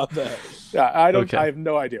ask about that. Yeah, I don't. Okay. I have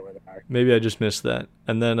no idea where they are. Maybe I just missed that.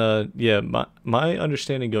 And then, my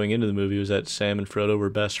understanding going into the movie was that Sam and Frodo were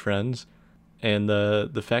best friends, and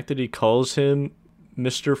the fact that he calls him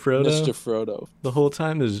Mr. Frodo the whole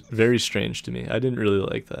time is very strange to me. I didn't really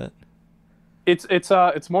like that.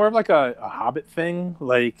 It's more of like a Hobbit thing,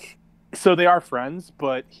 like. So they are friends,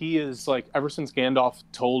 but he is like ever since Gandalf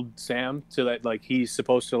told Sam to that like he's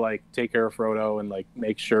supposed to like take care of Frodo and like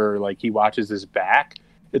make sure like he watches his back.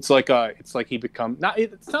 It's like he become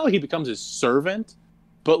it's not like he becomes his servant,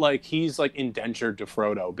 but like he's like indentured to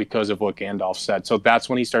Frodo because of what Gandalf said. So that's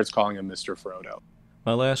when he starts calling him Mr. Frodo.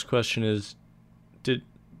 My last question is, did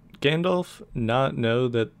Gandalf not know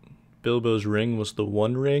that Bilbo's ring was the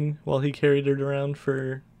One Ring while he carried it around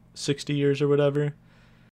for 60 years or whatever?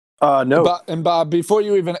 No. And Bob, before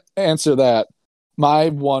you even answer that, my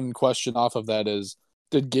one question off of that is,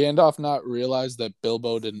 did Gandalf not realize that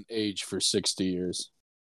Bilbo didn't age for 60 years?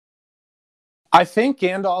 I think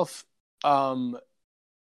Gandalf,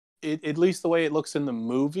 at least the way it looks in the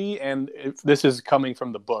movie, and this is coming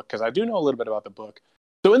from the book, because I do know a little bit about the book.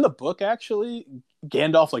 So in the book, actually,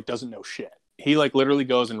 Gandalf like doesn't know shit. He like literally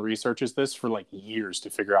goes and researches this for like years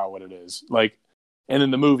to figure out what it is. Like, and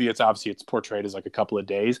in the movie, it's portrayed as like a couple of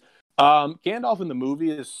days. Gandalf in the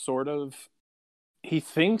movie is sort of, he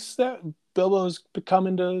thinks that Bilbo's become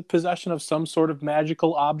into possession of some sort of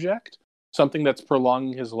magical object, something that's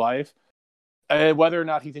prolonging his life. Whether or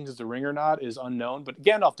not he thinks it's a ring or not is unknown, but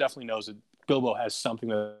Gandalf definitely knows that Bilbo has something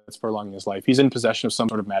that's prolonging his life. He's in possession of some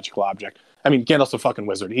sort of magical object. I mean, Gandalf's a fucking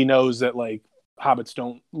wizard. He knows that like hobbits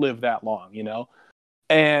don't live that long, you know?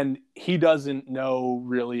 And he doesn't know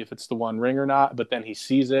really if it's the One Ring or not, but then he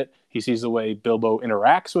sees it. He sees the way Bilbo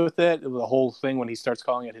interacts with it, the whole thing when he starts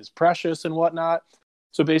calling it his precious and whatnot.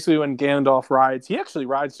 So basically when Gandalf rides, he actually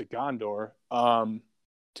rides to Gondor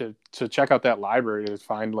to check out that library to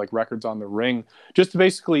find like records on the ring, just to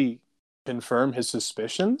basically confirm his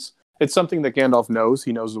suspicions. It's something that Gandalf knows.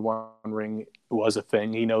 He knows the One Ring was a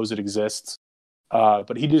thing. He knows it exists.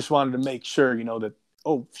 But he just wanted to make sure, you know, that,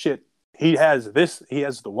 oh, shit, he has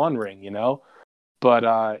the One Ring, you know?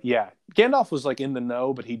 But, yeah, Gandalf was, like, in the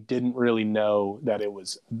know, but he didn't really know that it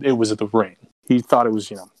was the ring. He thought it was,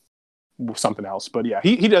 you know, something else. But, yeah,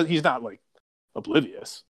 he's not, like,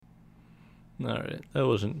 oblivious. All right. That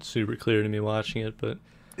wasn't super clear to me watching it, but...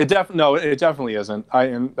 It definitely isn't.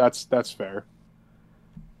 And that's fair.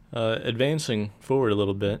 Advancing forward a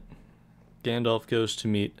little bit, Gandalf goes to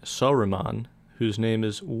meet Saruman, whose name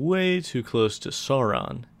is way too close to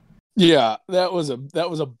Sauron. Yeah, that was a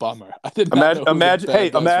bummer. I did not know who the Imagine, bad hey,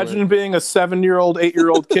 guys imagine were. being a 7-year-old,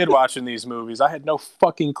 8-year-old kid watching these movies. I had no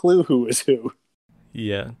fucking clue who was who.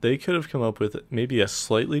 Yeah, they could have come up with maybe a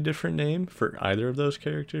slightly different name for either of those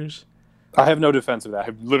characters. I have no defense of that. I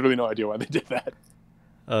have literally no idea why they did that.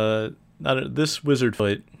 This wizard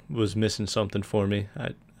fight was missing something for me.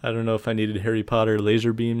 I don't know if I needed Harry Potter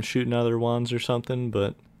laser beams shooting out of their wands or something,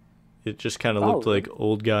 but it just kind of looked like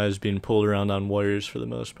old guys being pulled around on wires for the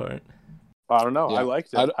most part. I don't know. Yeah. I liked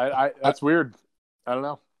it. That's weird. I don't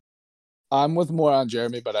know. I'm with more on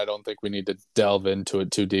Jeremy, but I don't think we need to delve into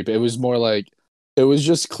it too deep. It was more like it was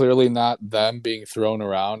just clearly not them being thrown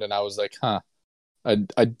around, and I was like,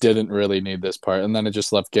 I didn't really need this part. And then it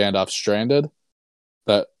just left Gandalf stranded.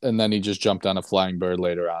 And then he just jumped on a flying bird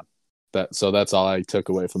later on. So that's all I took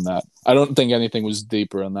away from that. I don't think anything was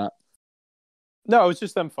deeper in that. No, it was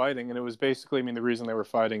just them fighting, and it was basically, I mean, the reason they were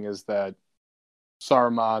fighting is that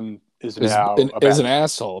Saruman is an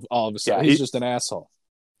asshole all of a sudden. Yeah, he's just an asshole.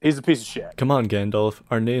 He's a piece of shit. Come on, Gandalf.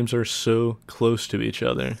 Our names are so close to each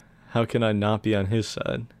other. How can I not be on his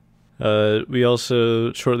side? We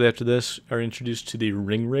also, shortly after this, are introduced to the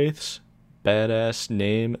Ring Wraiths. Badass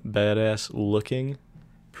name, badass looking.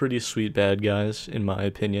 Pretty sweet bad guys, in my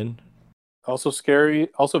opinion. Also scary,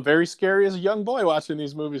 also very scary as a young boy watching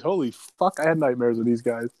these movies. Holy fuck, I had nightmares of these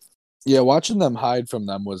guys. Yeah, watching them hide from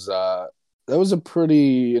them was that was a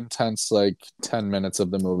pretty intense 10 minutes of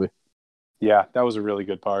the movie. Yeah, that was a really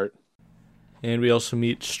good part. And we also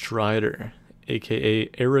meet Strider, aka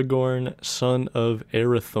Aragorn, son of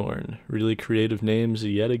Arathorn. Really creative names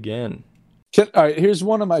yet again. All right, here's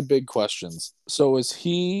one of my big questions. So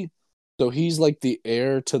he's like the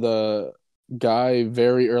heir to the guy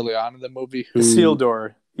very early on in the movie who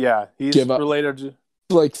Isildur. Yeah, he's related to,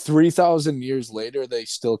 like 3,000 years later they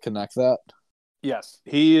still connect that. Yes,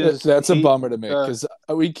 he is. That's a bummer to me because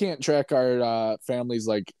we can't track our families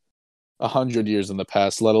like 100 years in the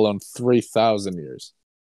past, let alone 3,000 years.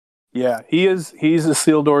 Yeah, he's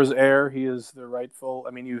Isildur's heir. He is the rightful.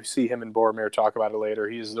 I mean, you see him and Boromir talk about it later.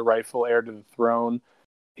 He is the rightful heir to the throne.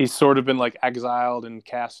 He's sort of been like exiled and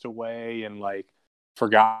cast away and like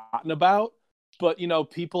forgotten about. But,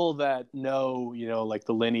 people that know, like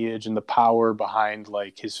the lineage and the power behind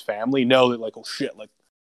like his family know that like, oh shit, like,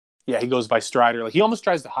 yeah, he goes by Strider. Like he almost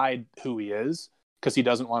tries to hide who he is because he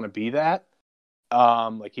doesn't want to be that.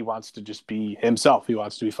 Like he wants to just be himself. He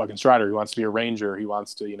wants to be fucking Strider. He wants to be a ranger. He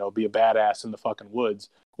wants to, be a badass in the fucking woods,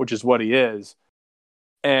 which is what he is.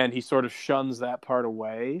 And he sort of shuns that part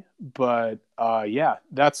away. But yeah,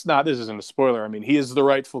 this isn't a spoiler. I mean, he is the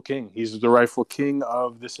rightful king. He's the rightful king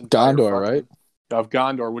of this entire Gondor, right? Of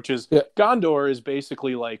Gondor, which is Gondor is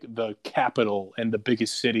basically like the capital and the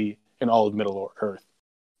biggest city in all of Middle Earth.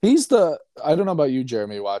 I don't know about you,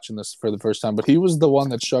 Jeremy, watching this for the first time, but he was the one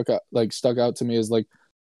that stuck out to me as like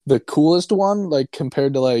the coolest one, like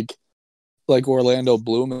compared to like Orlando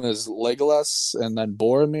Bloom as Legolas and then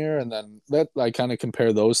Boromir, and then that I kind of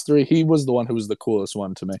compare those three. He was the one who was the coolest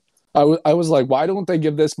one to me. I was like, why don't they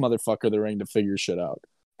give this motherfucker the ring to figure shit out?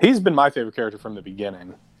 He's been my favorite character from the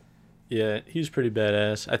beginning. Yeah, he's pretty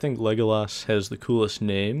badass. I think Legolas has the coolest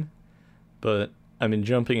name, but I mean,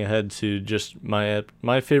 jumping ahead to just my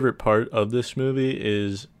favorite part of this movie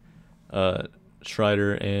is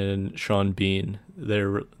Strider and Sean Bean, their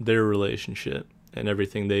relationship and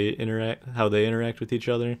everything how they interact with each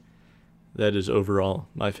other. That is overall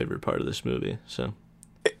my favorite part of this movie. So,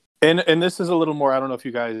 and this is a little more. I don't know if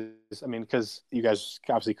you guys. I mean, because you guys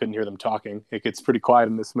obviously couldn't hear them talking. It gets pretty quiet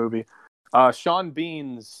in this movie. Sean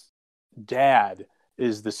Bean's dad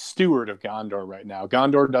is the steward of Gondor right now.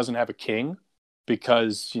 Gondor doesn't have a king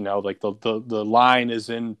because, like the line is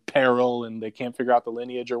in peril and they can't figure out the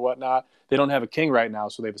lineage or whatnot. They don't have a king right now,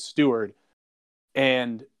 so they have a steward.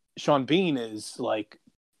 And Sean Bean is like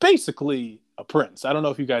basically a prince. I don't know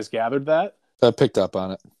if you guys gathered that. I picked up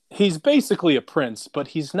on it. He's basically a prince, but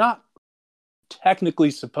he's not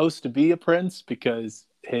technically supposed to be a prince because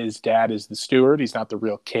his dad is the steward. He's not the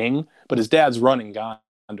real king, but his dad's running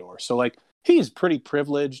Gondor. So like he's pretty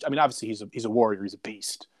privileged. I mean, obviously he's a warrior, he's a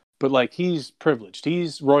beast, but like he's privileged.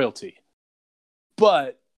 He's royalty.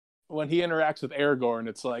 But when he interacts with Aragorn,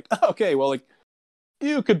 it's like, okay, well, like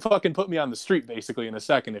you could fucking put me on the street basically in a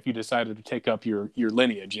second if you decided to take up your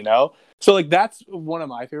lineage, So like that's one of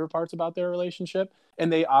my favorite parts about their relationship.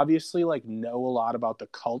 And they obviously like know a lot about the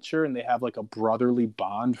culture and they have like a brotherly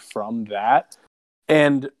bond from that.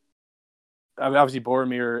 And I mean, obviously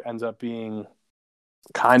Boromir ends up being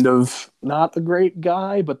kind of not a great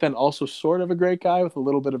guy, but then also sort of a great guy with a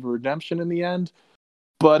little bit of a redemption in the end.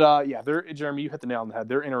 But yeah, Jeremy, you hit the nail on the head.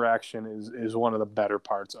 Their interaction is one of the better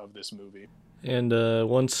parts of this movie. And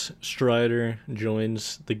once Strider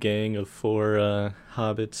joins the gang of 4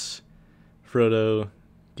 hobbits, Frodo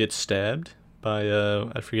gets stabbed by,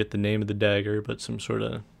 I forget the name of the dagger, but some sort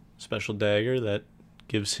of special dagger that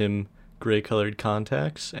gives him gray-colored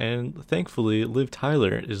contacts. And thankfully, Liv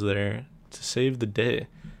Tyler is there to save the day.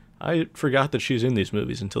 I forgot that she's in these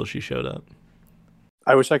movies until she showed up.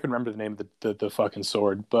 I wish I could remember the name of the fucking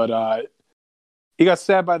sword, but he got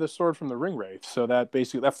stabbed by the sword from the ring wraith, so that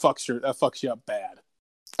basically fucks you up bad.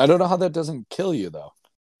 I don't know how that doesn't kill you though.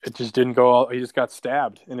 It just didn't go all. He just got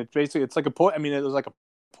stabbed, and it's like a I mean, it was like a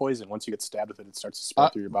poison. Once you get stabbed with it, it starts to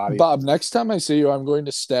spread through your body. Bob, next time I see you, I'm going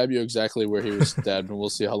to stab you exactly where he was stabbed, and we'll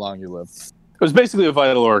see how long you live. It was basically a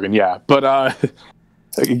vital organ, yeah, but I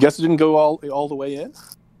guess it didn't go all the way in.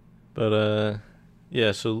 But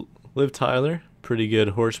yeah, so Liv Tyler, pretty good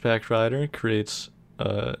horseback rider, creates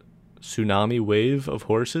a tsunami wave of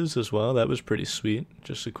horses as well. That was pretty sweet.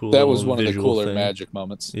 Just a cool. That was one of the visual cooler thing. magic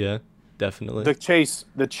moments. Yeah, definitely. The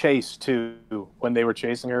chase too, when they were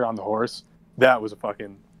chasing her on the horse, that was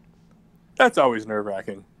that's always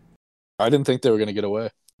nerve-wracking. I didn't think they were going to get away.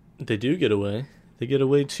 They do get away. They get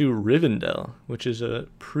away to Rivendell, which is a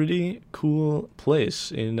pretty cool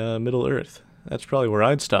place in Middle Earth. That's probably where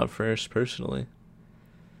I'd stop first, personally.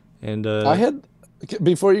 And I had,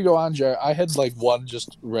 before you go on, Jared, I had like one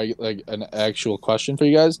just like an actual question for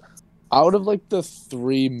you guys. Out of like the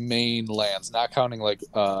 3 main lands, not counting like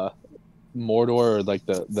Mordor or like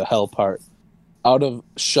the Hell part, out of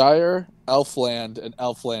Shire, Elfland, and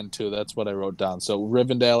Elfland 2, that's what I wrote down. So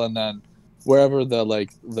Rivendell, and then wherever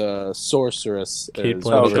the sorceress Kate is.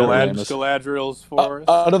 Blanchett. Galadriel's forest.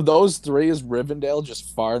 Out of those 3, is Rivendell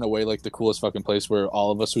just far and away like the coolest fucking place where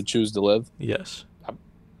all of us would choose to live? yes.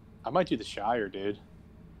 I might do the Shire, dude.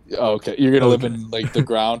 Oh, okay, you're gonna live in like the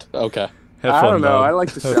ground. Okay, Have I fun, don't know. Bob. I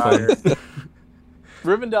like the Have fun. Shire.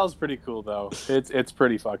 Rivendell's pretty cool though. It's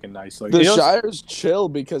pretty fucking nice. Like the Shire's chill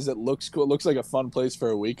because it looks cool. It looks like a fun place for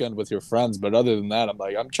a weekend with your friends. But other than that,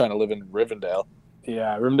 I'm trying to live in Rivendell.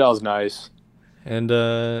 Yeah, Rivendell's nice. And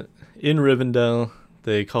in Rivendell,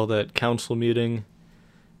 they call that council meeting.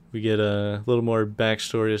 We get a little more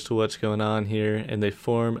backstory as to what's going on here, and they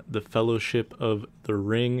form the Fellowship of the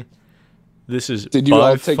Ring. This is Did you by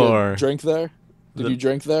all take far... a drink there? Did you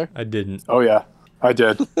drink there? I didn't. Oh yeah, I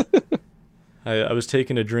did. I was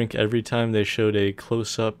taking a drink every time they showed a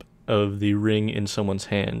close-up of the ring in someone's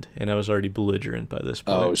hand, and I was already belligerent by this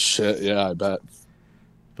point. Oh shit! Yeah, I bet.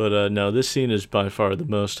 But no, this scene is by far the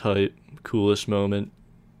most hype, coolest moment.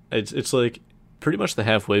 It's like pretty much the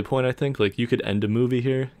halfway point, I think. Like, you could end a movie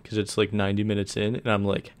here because it's like 90 minutes in, and I'm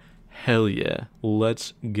like, hell yeah,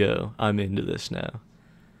 let's go. I'm into this now.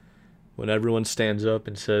 When everyone stands up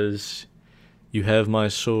and says, "You have my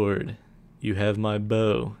sword, you have my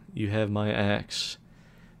bow, you have my axe,"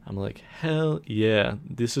 I'm like, hell yeah,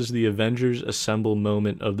 this is the Avengers Assemble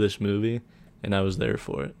moment of this movie, and I was there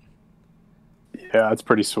for it. Yeah, it's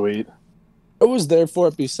pretty sweet. I was there for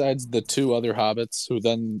it besides the 2 other hobbits who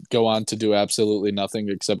then go on to do absolutely nothing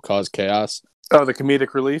except cause chaos. Oh, the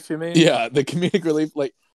comedic relief, you mean? Yeah, the comedic relief.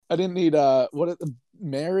 Like, I didn't need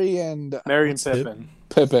Merry and Pippin.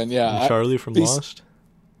 Pippin. Yeah, And Charlie from Lost.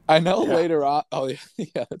 I know later on. Oh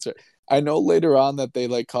yeah, that's right. I know later on that they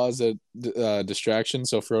like cause a distraction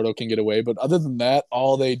so Frodo can get away. But other than that,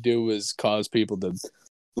 all they do is cause people to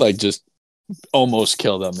like just almost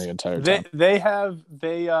kill them the entire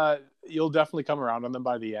time. You'll definitely come around on them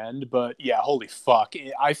by the end, but yeah, holy fuck.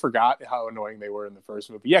 I forgot how annoying they were in the first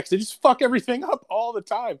movie. Yeah, because they just fuck everything up all the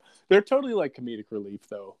time. They're totally like comedic relief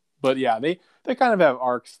though. But yeah, they kind of have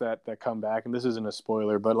arcs that come back, and this isn't a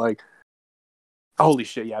spoiler, but like, holy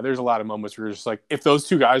shit, yeah, there's a lot of moments where you're just like, if those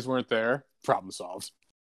 2 guys weren't there, problem solved.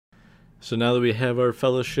 So now that we have our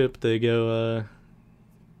fellowship, they go,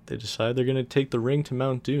 they decide they're going to take the ring to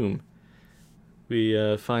Mount Doom.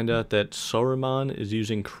 We find out that Saruman is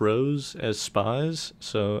using crows as spies,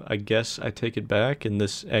 so I guess I take it back, and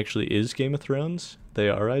this actually is Game of Thrones. They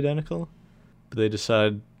are identical. But they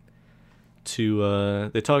decide to,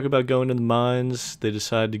 they talk about going to the mines. They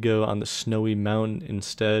decide to go on the snowy mountain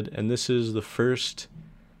instead, and this is the first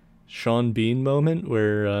Sean Bean moment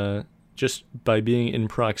where just by being in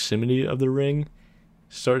proximity of the ring,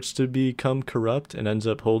 starts to become corrupt and ends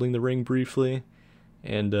up holding the ring briefly,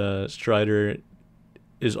 and Strider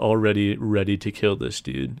is already ready to kill this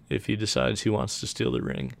dude if he decides he wants to steal the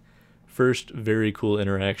ring. First very cool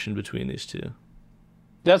interaction between these 2.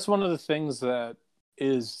 That's one of the things that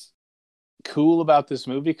is cool about this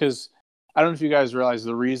movie, because I don't know if you guys realize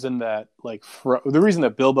the reason that the reason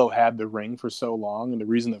that Bilbo had the ring for so long, and the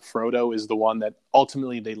reason that Frodo is the one that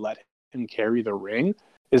ultimately they let him carry the ring,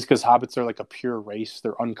 is because hobbits are like a pure race.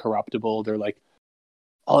 They're uncorruptible. They're like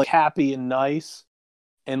all happy and nice.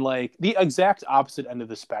 And like the exact opposite end of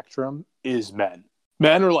the spectrum is men.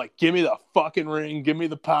 Men are like, give me the fucking ring, give me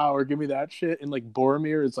the power, give me that shit. And like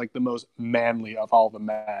Boromir is like the most manly of all the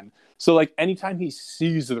men. So like anytime he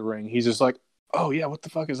sees the ring, he's just like, oh yeah, what the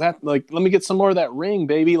fuck is that? Like, let me get some more of that ring,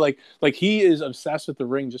 baby. Like he is obsessed with the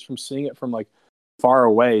ring just from seeing it from like far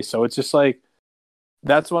away. So it's just like,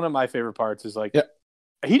 that's one of my favorite parts is like,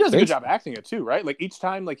 he does a good job acting it too, right? Like each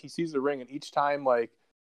time like he sees the ring, and each time like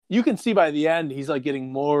you can see by the end, he's like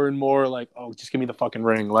getting more and more like, oh, just give me the fucking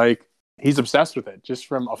ring. Like he's obsessed with it just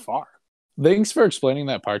from afar. Thanks for explaining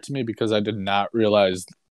that part to me, because I did not realize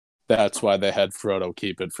that's why they had Frodo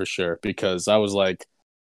keep it for sure. Because I was like,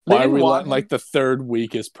 why are we letting like the third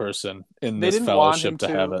weakest person in this fellowship to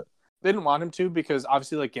have it? They didn't want him to, because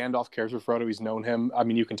obviously like Gandalf cares for Frodo. He's known him. I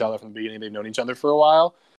mean, you can tell that from the beginning. They've known each other for a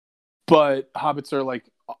while. But hobbits are like,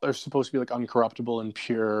 they're supposed to be like uncorruptible and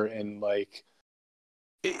pure, and like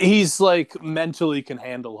he's like mentally can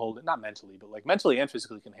handle holding, not mentally, but like mentally and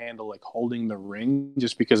physically can handle like holding the ring,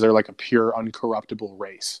 just because they're like a pure uncorruptible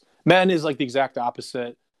race. Men is like the exact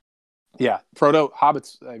opposite. Yeah,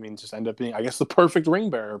 hobbits, I mean, just end up being, I guess, the perfect ring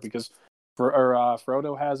bearer, because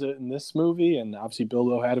Frodo has it in this movie, and obviously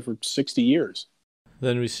Bilbo had it for 60 years.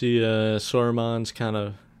 Then we see Saruman's kind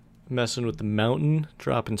of messing with the mountain,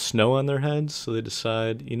 dropping snow on their heads, so they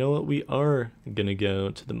decide, you know what, we are going to go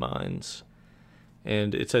to the mines.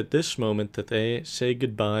 And it's at this moment that they say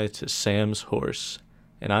goodbye to Sam's horse.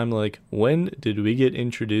 And I'm like, when did we get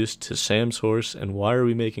introduced to Sam's horse, and why are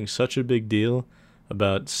we making such a big deal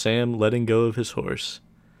about Sam letting go of his horse?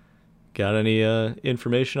 Got any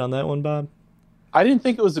information on that one, Bob? I didn't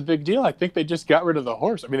think it was a big deal. I think they just got rid of the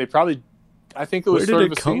horse. I mean, I think it was Where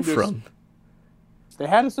did it come from? They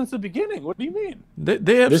had it since the beginning. What do you mean?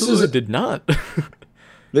 They absolutely did not.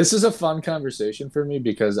 This is a fun conversation for me,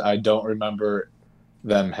 because I don't remember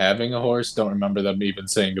them having a horse. Don't remember them even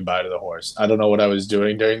saying goodbye to the horse. I don't know what I was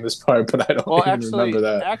doing during this part, but I don't remember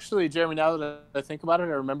that. Actually, Jeremy, now that I think about it, I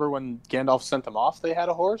remember when Gandalf sent them off, they had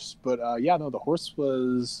a horse. But the horse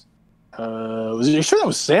was... was you sure that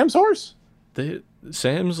was Sam's horse?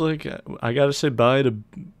 Sam's like, I gotta say bye to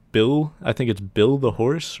Bill. I think it's Bill the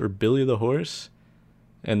horse, or Billy the horse.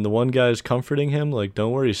 And the one guy's comforting him, like,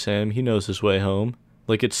 don't worry, Sam, he knows his way home.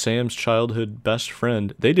 Like it's Sam's childhood best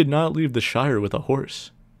friend. They did not leave the Shire with a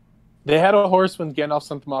horse. They had a horse when Gandalf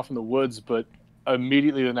sent them off in the woods, but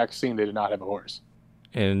immediately the next scene, they did not have a horse.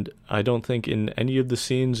 And I don't think in any of the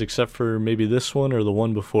scenes, except for maybe this one or the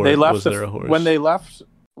one before, was there a horse. When they left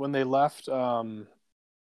Rivendell,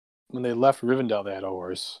 they had a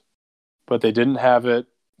horse, but they didn't have it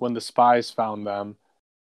when the spies found them.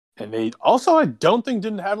 And they also, I don't think,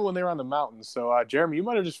 didn't have it when they were on the mountain. So, Jeremy, you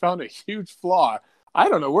might have just found a huge flaw. I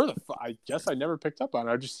don't know where I guess I never picked up on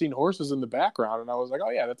it. I've just seen horses in the background, and I was like, oh,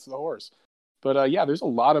 yeah, that's the horse. But, there's a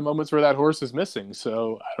lot of moments where that horse is missing,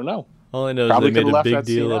 so I don't know. All I know is they made a big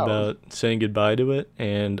deal about saying goodbye to it,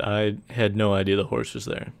 and I had no idea the horse was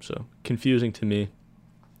there. So, confusing to me.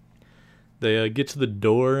 They get to the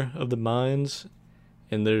door of the mines,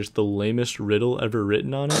 and there's the lamest riddle ever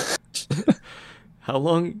written on it. How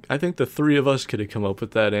long? I think the three of us could have come up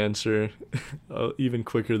with that answer even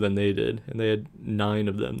quicker than they did. And they had 9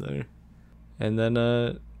 of them there. And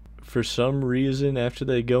then for some reason, after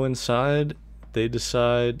they go inside, they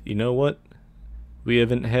decide, you know what? We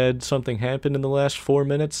haven't had something happen in the last 4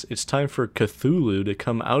 minutes. It's time for Cthulhu to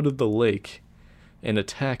come out of the lake and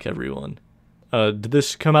attack everyone. Did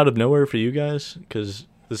this come out of nowhere for you guys? Because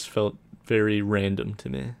this felt very random to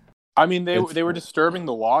me. I mean, they were disturbing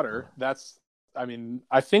the water.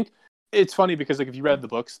 I think it's funny because, like, if you read the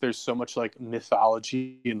books, there's so much, like,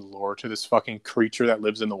 mythology and lore to this fucking creature that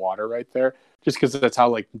lives in the water right there. Just because that's how,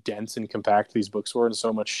 like, dense and compact these books were, and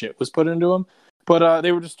so much shit was put into them. But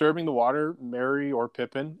they were disturbing the water. Merry or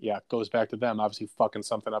Pippin, yeah, it goes back to them, obviously fucking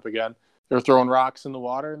something up again. They were throwing rocks in the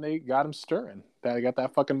water, and they got him stirring. They got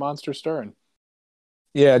that fucking monster stirring.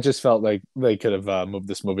 Yeah, it just felt like they could have moved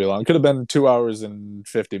this movie along. Could have been 2 hours and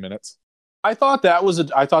 50 minutes. I thought that was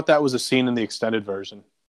a scene in the extended version,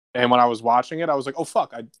 and when I was watching it, I was like, "Oh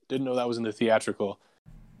fuck! I didn't know that was in the theatrical."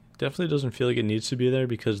 Definitely doesn't feel like it needs to be there,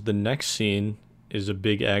 because the next scene is a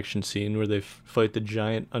big action scene where they fight the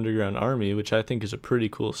giant underground army, which I think is a pretty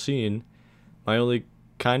cool scene. My only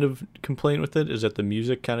kind of complaint with it is that the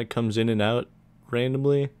music kind of comes in and out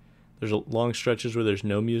randomly. There's long stretches where there's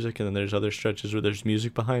no music, and then there's other stretches where there's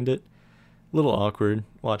music behind it. A little awkward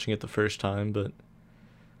watching it the first time, but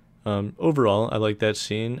Overall, I like that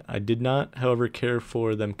scene. I did not, however, care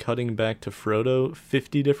for them cutting back to Frodo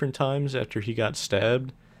 50 different times after he got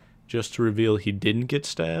stabbed, just to reveal he didn't get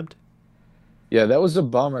stabbed. Yeah, that was a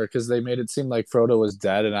bummer because they made it seem like Frodo was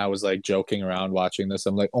dead, and I was like joking around watching this.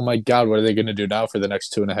 I'm like, oh my God, what are they going to do now for the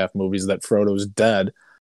next 2.5 movies that Frodo's dead?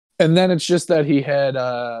 And then it's just that he had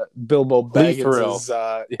Bilbo Baggins'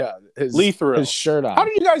 his shirt on. How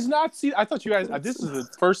did you guys not see? I thought you guys. This is the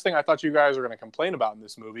first thing I thought you guys were going to complain about in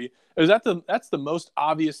this movie. That's the most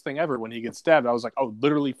obvious thing ever when he gets stabbed. I was like, oh,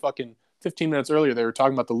 literally fucking 15 minutes earlier they were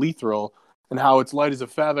talking about the Lethril and how it's light as a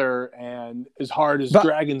feather and as hard as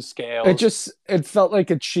dragon scales. It felt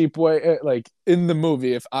like a cheap way. Like in the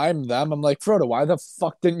movie, if I'm them, I'm like, Frodo, why the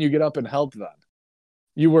fuck didn't you get up and help them?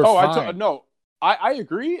 You were fine. I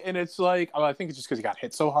agree, and it's like I think it's just because he got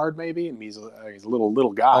hit so hard, maybe, and he's a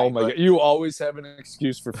little guy. Oh my God, you always have an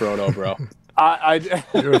excuse for Frodo, bro.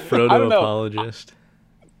 You're a Frodo apologist.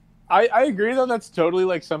 I agree though. That's totally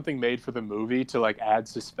like something made for the movie to like add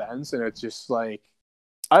suspense, and it's just like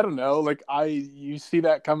I don't know, like you see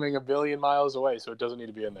that coming a billion miles away, so it doesn't need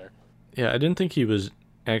to be in there. Yeah, I didn't think he was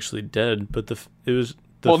actually dead, but it was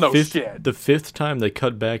the fifth time they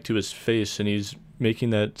cut back to his face, and he's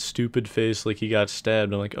making that stupid face like he got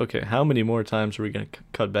stabbed. I'm like, okay, how many more times are we going to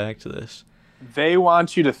cut back to this? They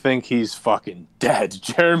want you to think he's fucking dead,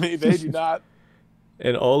 Jeremy. They do not.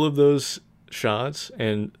 And all of those shots,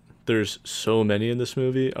 and there's so many in this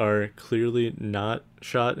movie, are clearly not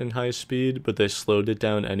shot in high speed, but they slowed it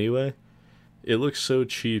down anyway. It looks so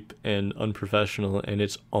cheap and unprofessional, and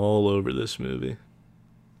it's all over this movie.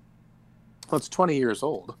 Well, it's 20 years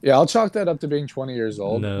old. Yeah, I'll chalk that up to being 20 years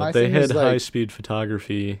old. No, they had high-speed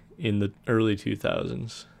photography in the early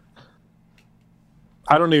 2000s.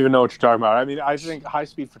 I don't even know what you're talking about. I mean, I think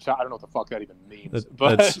high-speed photography, I don't know what the fuck that even means.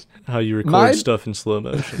 That's how you record stuff in slow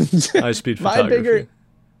motion. High-speed photography.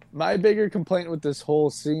 My bigger complaint with this whole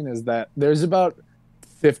scene is that there's about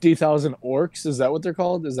 50,000 orcs. Is that what they're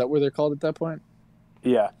called? Is that what they're called at that point?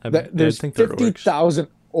 Yeah. There's 50,000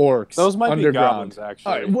 orcs. Those might underground. be goblins,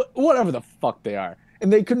 actually. Right, whatever the fuck they are.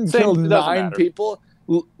 And they couldn't kill 9 people.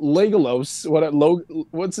 Legolas,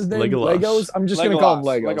 what's his name? Legos? I'm just going to call him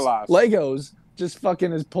Legos. Legos just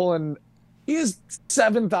fucking is pulling... He has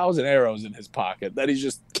 7,000 arrows in his pocket that he's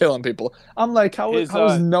just killing people. I'm like, how is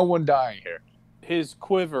no one dying here? His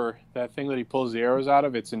quiver, that thing that he pulls the arrows out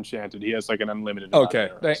of, it's enchanted. He has like an unlimited amount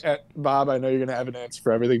of arrows. Bob, I know you're going to have an answer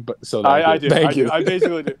for everything, but I do. Thank you. I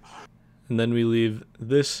basically do. And then we leave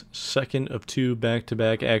this second of 2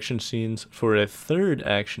 back-to-back action scenes for a third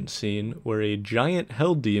action scene where a giant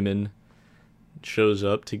hell demon shows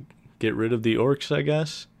up to get rid of the orcs, I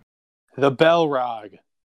guess. The Balrog.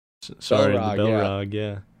 The Balrog,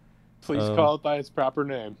 yeah. Please call it by its proper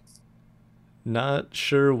name. Not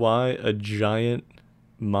sure why a giant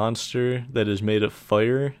monster that is made of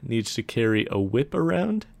fire needs to carry a whip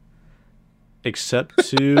around, except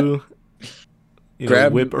to...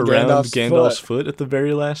 whip around Gandalf's foot at the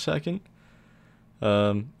very last second.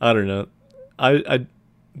 I don't know.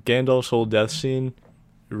 Gandalf's whole death scene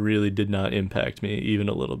really did not impact me even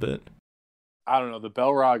a little bit. I don't know. The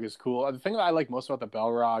Balrog is cool. The thing that I like most about the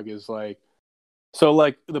Balrog is the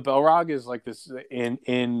Balrog is like this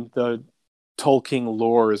in the Tolkien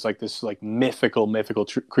lore is like this like mythical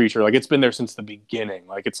creature. Like it's been there since the beginning.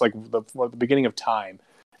 Like it's like the beginning of time,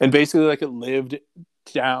 and basically like it lived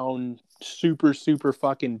down super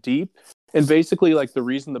fucking deep, and basically like the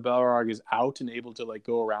reason the Balrog is out and able to like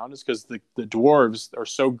go around is because the dwarves are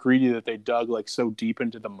so greedy that they dug like so deep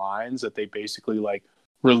into the mines that they basically like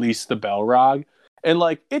released the Balrog, and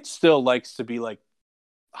like it still likes to be like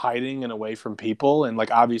hiding and away from people, and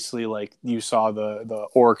like obviously like you saw the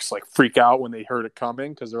orcs like freak out when they heard it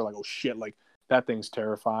coming because they're like, oh shit, like that thing's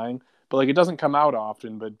terrifying, but like it doesn't come out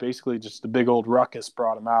often, but basically just the big old ruckus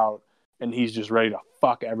brought him out, and he's just ready to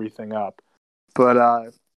fuck everything up.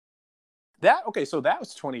 But so that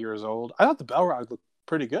was 20 years old. I thought the Balrog looked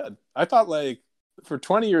pretty good. I thought like for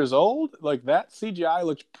 20 years old, like that CGI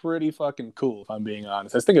looks pretty fucking cool, if I'm being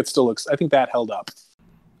honest. I think that held up.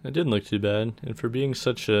 It didn't look too bad, and for being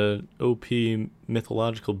such a OP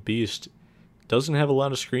mythological beast, doesn't have a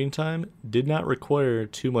lot of screen time, did not require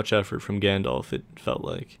too much effort from Gandalf, it felt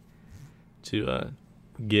like, to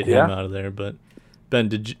get him out of there. But Ben,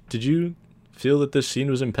 did you feel that this scene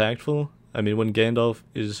was impactful? I mean, when Gandalf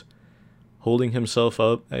is holding himself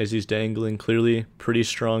up as he's dangling, clearly pretty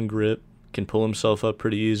strong grip, can pull himself up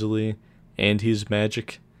pretty easily, and he's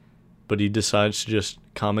magic, but he decides to just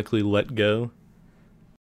comically let go.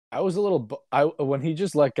 I was a little... when he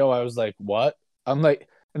just let go, I was like, what? I'm like...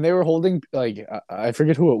 And they were holding, like... I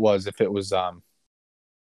forget who it was, if it was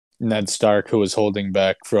Ned Stark, who was holding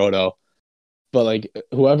back Frodo. But like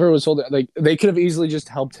whoever was holding, like they could have easily just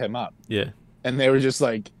helped him up. Yeah. And they were just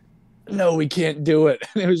like, no, we can't do it.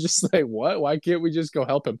 And it was just like, what? Why can't we just go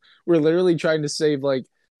help him? We're literally trying to save like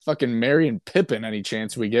fucking Merry and Pippin any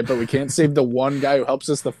chance we get, but we can't save the one guy who helps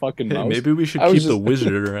us the fucking most. Maybe we should keep the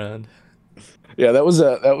wizard around. Yeah, that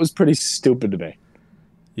was pretty stupid to me.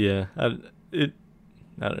 Yeah, I don't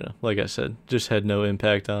know. Like I said, just had no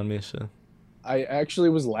impact on me. So I actually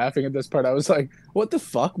was laughing at this part. I was like, what the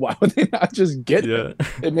fuck? Why would they not just get it? Yeah.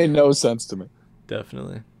 It made no sense to me.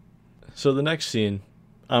 Definitely. So the next scene,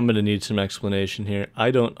 I'm going to need some explanation here.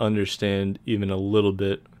 I don't understand even a little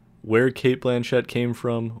bit where Cate Blanchett came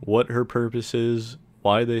from, what her purpose is,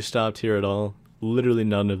 why they stopped here at all. Literally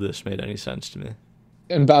none of this made any sense to me.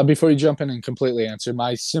 And Bob, before you jump in and completely answer,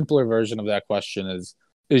 my simpler version of that question is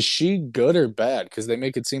she good or bad? Because they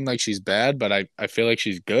make it seem like she's bad, but I feel like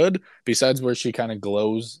she's good. Besides where she kind of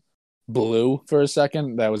glows blue for a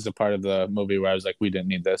second, that was the part of the movie where I was like, we didn't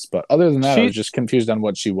need this. But other than that, I was just confused on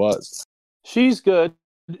what she was. She's good.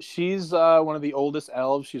 She's one of the oldest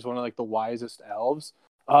elves. She's one of like the wisest elves.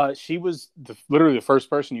 She was literally the first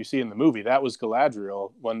person you see in the movie. That was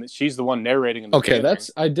Galadriel. She's the one narrating in the beginning.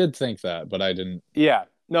 I did think that, but I didn't. Yeah,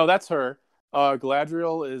 no, that's her.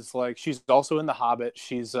 Galadriel is like, she's also in The Hobbit.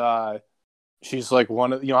 She's like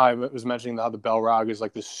one of, I was mentioning how the Balrog is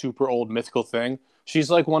like this super old mythical thing. She's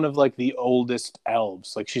like one of like the oldest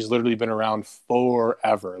elves. Like she's literally been around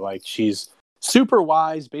forever. Like she's super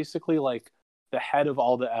wise, basically like the head of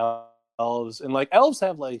all the elves. And like elves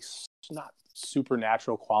have like not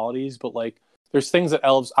supernatural qualities, but like there's things that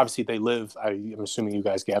elves, obviously they live, I'm assuming you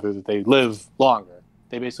guys gather that they live longer.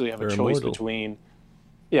 They basically have a choice between,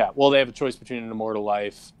 they have a choice between an immortal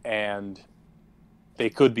life and they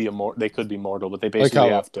could be mortal, but they basically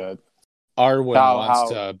have to. Arwen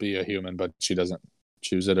wants to be a human, but she doesn't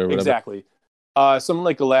choose it or whatever. Exactly. Someone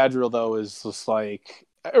like Galadriel though is just like,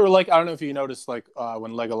 or like, I don't know if you noticed, like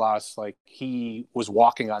when Legolas, like he was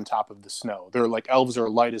walking on top of the snow. They're like, elves are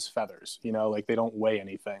light as feathers, like they don't weigh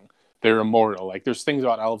anything. They're immortal. Like there's things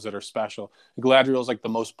about elves that are special. Galadriel is like the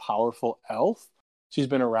most powerful elf. She's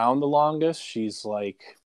been around the longest. She's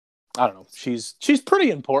like, I don't know. She's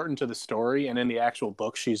pretty important to the story, and in the actual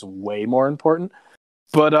book, she's way more important.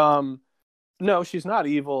 But no, she's not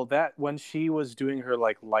evil. That when she was doing her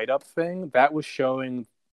like light up thing, that was showing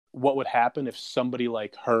what would happen if somebody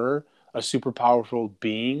like her, a super powerful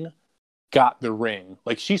being, got the ring.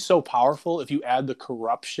 Like she's so powerful, if you add the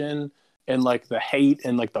corruption and like the hate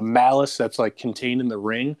and like the malice that's like contained in the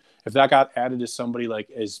ring, if that got added to somebody like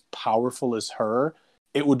as powerful as her,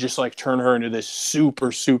 it would just like turn her into this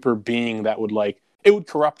super being that would like, it would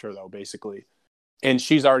corrupt her though, basically. And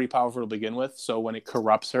she's already powerful to begin with, so when it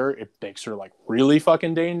corrupts her, it makes her like really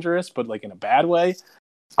fucking dangerous, but like in a bad way.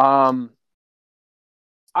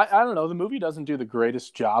 I don't know. The movie doesn't do the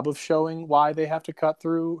greatest job of showing why they have to cut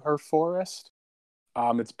through her forest.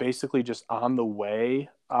 It's basically just on the way.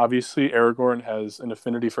 Obviously, Aragorn has an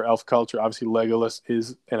affinity for elf culture. Obviously, Legolas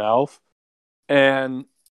is an elf. And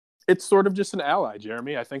it's sort of just an ally,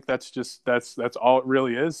 Jeremy. I think that's all it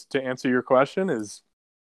really is. To answer your question, is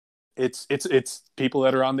it's people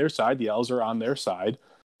that are on their side. The elves are on their side.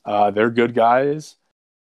 They're good guys.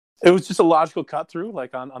 It was just a logical cut through,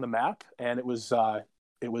 like on the map, and it was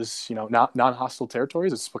not non-hostile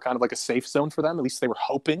territories. It's kind of like a safe zone for them. At least they were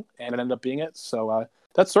hoping, and it ended up being it. So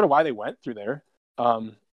that's sort of why they went through there.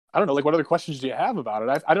 I don't know. Like, what other questions do you have about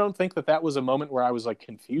it? I don't think that was a moment where I was like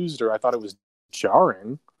confused or I thought it was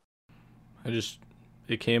jarring.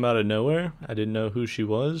 It came out of nowhere. I didn't know who she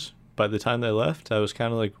was. By the time they left, I was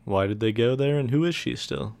kind of like, why did they go there, and who is she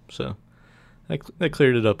still? So that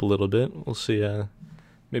cleared it up a little bit. We'll see.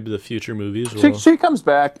 Maybe the future movies will... She comes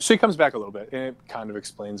back. She comes back a little bit, and it kind of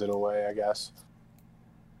explains it away, I guess.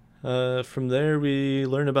 From there, we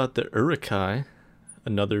learn about the Uruk-hai,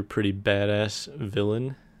 another pretty badass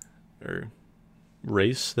villain or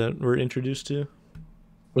race that we're introduced to.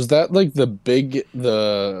 Was that like the big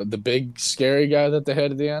scary guy that they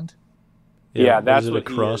had at the end? Yeah, that's what a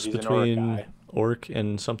cross between orc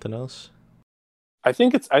and something else. I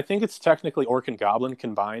think it's technically orc and goblin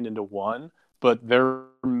combined into one, but they're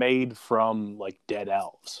made from like dead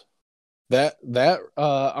elves. That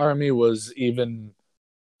army was even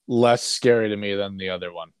less scary to me than the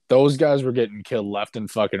other one. Those guys were getting killed left and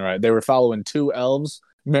fucking right. They were following two elves,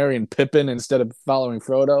 Merry and Pippin, instead of following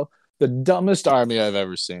Frodo. The dumbest army I've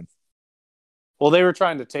ever seen. Well, they were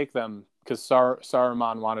trying to take them because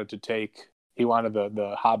Saruman wanted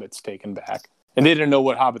the hobbits taken back. And they didn't know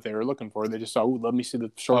what hobbit they were looking for. They just saw, let me see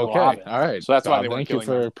the short little hobbit. All right. So that's why they were killing them. Thank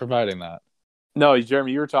you for providing that. No,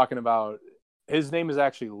 Jeremy, you were talking about his name is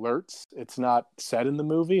actually Lurtz. It's not said in the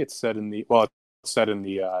movie. It's said in the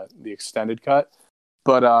the extended cut.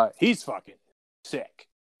 But he's fucking sick,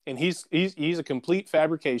 and he's a complete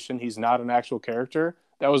fabrication. He's not an actual character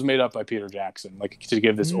that was made up by Peter Jackson, like to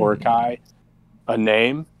give this Uruk-hai a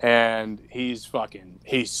name, and he's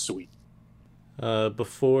sweet.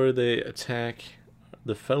 Before they attack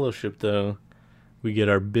the Fellowship, though, we get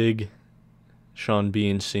our big Sean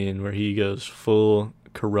Bean scene where he goes full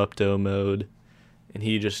Corrupto mode, and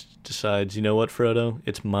he just decides, you know what, Frodo?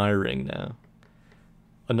 It's my ring now.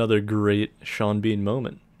 Another great Sean Bean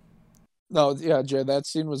moment. No, yeah, Jay, that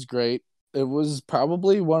scene was great. It was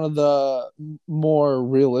probably one of the more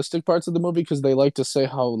realistic parts of the movie because they like to say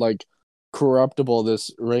how like corruptible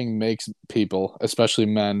this ring makes people, especially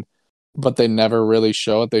men, but they never really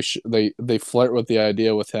show it. They flirt with the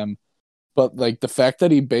idea with him, but like the fact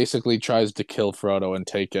that he basically tries to kill Frodo and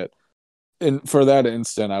take it. And for that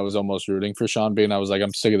instant, I was almost rooting for Sean Bean. I was like,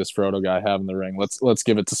 I'm sick of this Frodo guy having the ring. Let's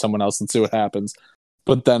give it to someone else and see what happens.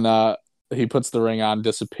 But then he puts the ring on,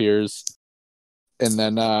 disappears. And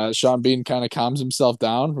then Sean Bean kind of calms himself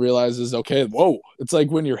down, realizes, okay, whoa. It's like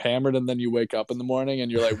when you're hammered and then you wake up in the morning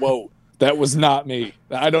and you're like, whoa, that was not me.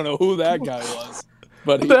 I don't know who that guy was.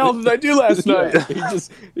 But what the hell did I do last night?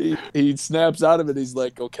 He snaps out of it. He's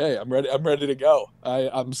like, okay, I'm ready to go.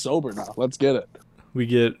 I'm sober now. Let's get it. We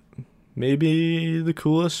get maybe the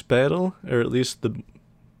coolest battle, or at least the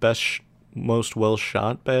best, most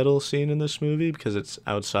well-shot battle scene in this movie because it's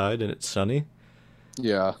outside and it's sunny.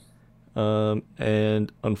 Yeah.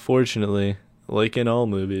 And unfortunately, like in all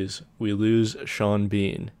movies, we lose Sean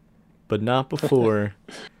Bean, but not before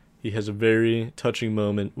he has a very touching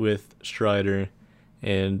moment with Strider,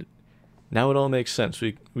 and now it all makes sense.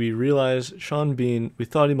 We realize Sean Bean, we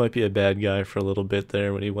thought he might be a bad guy for a little bit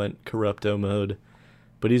there when he went Corrupto mode,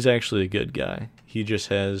 but he's actually a good guy. He just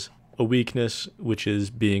has a weakness, which is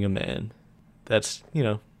being a man. That's,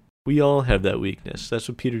 we all have that weakness. That's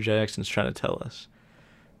what Peter Jackson's trying to tell us.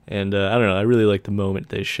 And I don't know, I really like the moment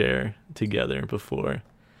they share together before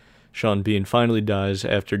Sean Bean finally dies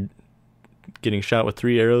after getting shot with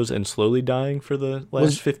 3 arrows and slowly dying for the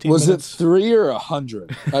last 15 minutes. Was it 3 or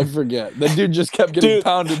 100? I forget. The dude just kept getting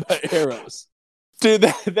pounded by arrows. Dude,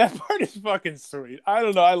 that part is fucking sweet. I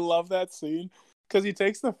don't know, I love that scene because he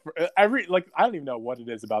takes I don't even know what it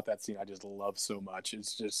is about that scene I just love so much.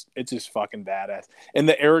 It's just fucking badass. And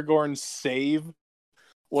the Aragorn save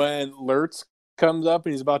when Lurtz comes up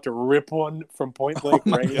and he's about to rip one from point blank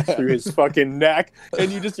range through his fucking neck,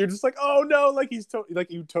 and you're just like, oh no, like he's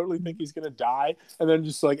you totally think he's gonna die, and then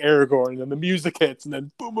just like Aragorn, and then the music hits, and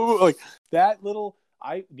then boom, boom, boom, like that little.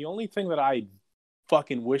 The only thing that I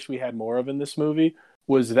fucking wish we had more of in this movie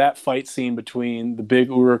was that fight scene between the big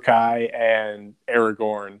Uruk-hai and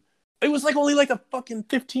Aragorn. It was like only like a fucking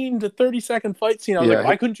 15 to 30 second fight scene. I was like,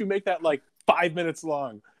 why couldn't you make that like 5 minutes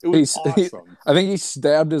long? It was awesome. I think he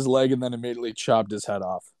stabbed his leg and then immediately chopped his head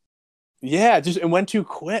off. Yeah, it went too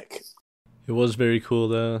quick. It was very cool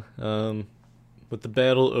though. With the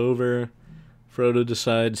battle over, Frodo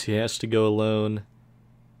decides he has to go alone.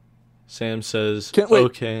 Sam says,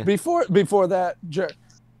 okay. Before that,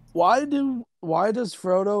 why does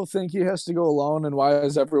Frodo think he has to go alone, and why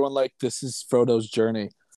is everyone like, this is Frodo's journey?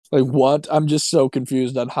 Like, what? I'm just so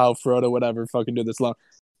confused on how Frodo would ever fucking do this alone.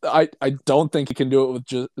 I don't think he can do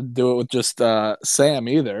it with just Sam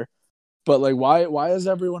either. But like, why is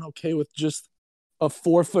everyone okay with just a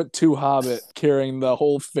 4'2" hobbit carrying the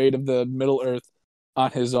whole fate of the Middle Earth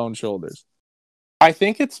on his own shoulders? I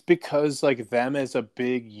think it's because like them as a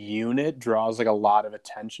big unit draws like a lot of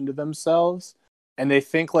attention to themselves, and they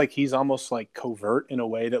think like he's almost like covert in a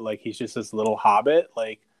way that like he's just this little hobbit.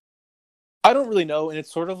 Like, I don't really know, and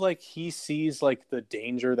it's sort of like he sees like the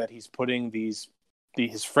danger that he's putting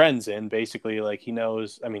his friends in. Basically, like he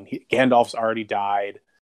knows. I mean, Gandalf's already died.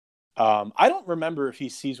 I don't remember if he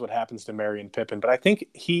sees what happens to Merry and Pippin, but I think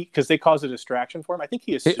because they cause a distraction for him. I think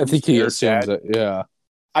he assumes. I think he assumes it. Yeah.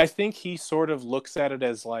 I think he sort of looks at it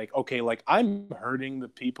as like, okay, like I'm hurting the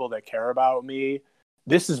people that care about me.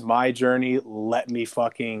 This is my journey. Let me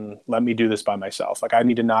do this by myself. Like I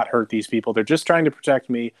need to not hurt these people. They're just trying to protect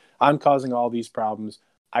me. I'm causing all these problems.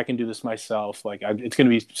 I can do this myself. Like it's going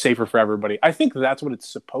to be safer for everybody. I think that's what it's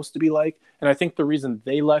supposed to be like. And I think the reason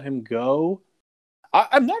they let him go,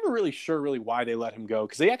 I'm never really sure why they let him go,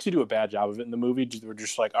 because they actually do a bad job of it in the movie. They're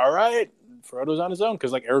just like, all right, Frodo's on his own,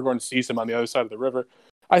 because like Aragorn sees him on the other side of the river.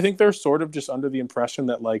 I think they're sort of just under the impression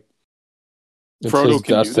that like it's Frodo his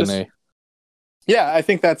can destiny. do this. Yeah, I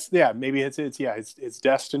think that's maybe it's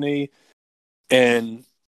destiny, and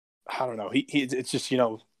I don't know. It's just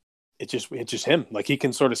it's just him. Like he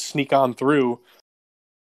can sort of sneak on through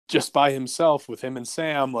just by himself with him and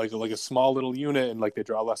Sam, like a small little unit, and like they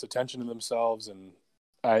draw less attention to themselves. And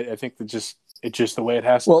I think that it's just the way it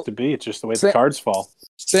has to be. It's just the way the cards fall.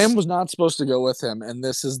 Sam was not supposed to go with him, and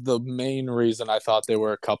this is the main reason I thought they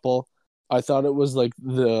were a couple. I thought it was like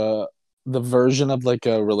the version of like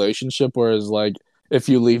a relationship, whereas like, if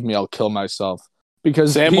you leave me, I'll kill myself.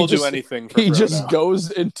 Because Sam will do anything for Frodo. Just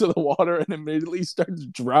goes into the water and immediately starts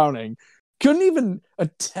drowning. Couldn't even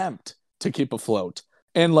attempt to keep afloat.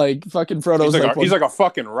 And like fucking Frodo's he's like a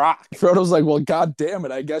fucking rock. Frodo's like, well, god damn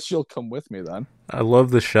it, I guess you'll come with me then. I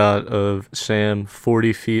love the shot of Sam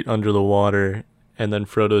 40 feet under the water, and then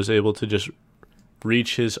Frodo's able to just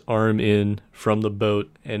reach his arm in from the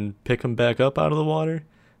boat and pick him back up out of the water.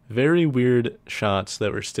 Very weird shots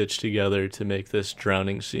that were stitched together to make this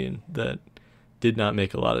drowning scene that did not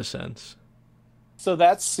make a lot of sense. So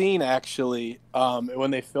that scene actually,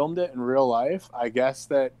 when they filmed it in real life, I guess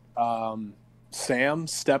that Sam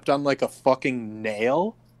stepped on like a fucking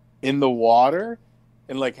nail in the water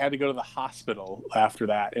and like had to go to the hospital after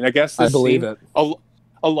that. And I guess I believe it.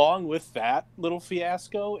 Along with that little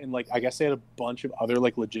fiasco, and like I guess they had a bunch of other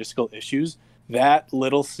like logistical issues. That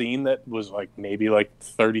little scene that was like maybe like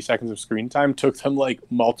 30 seconds of screen time took them like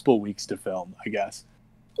multiple weeks to film, I guess.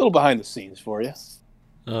 A little behind the scenes for you.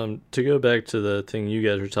 To go back to the thing you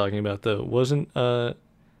guys were talking about, though, wasn't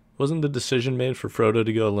the decision made for Frodo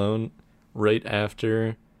to go alone right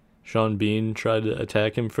after Sean Bean tried to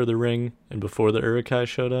attack him for the ring and before the Uruk-hai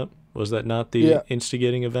showed up? Was that not the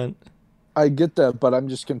instigating event? I get that, but I'm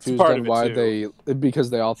just confused on why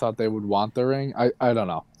because they all thought they would want the ring. I don't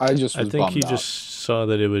know. I think he just saw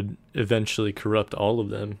that it would eventually corrupt all of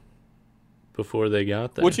them before they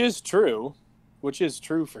got there. Which is true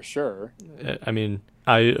for sure. I mean,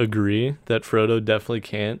 I agree that Frodo definitely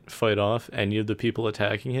can't fight off any of the people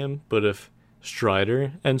attacking him, but if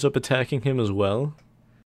Strider ends up attacking him as well...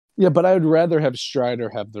 Yeah, but I would rather have Strider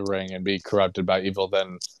have the ring and be corrupted by evil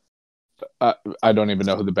than... I don't even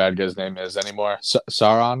know who the bad guy's name is anymore.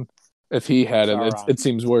 Sauron? If he had it, it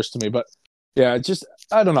seems worse to me. But yeah,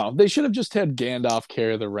 I don't know. They should have just had Gandalf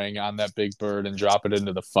carry the ring on that big bird and drop it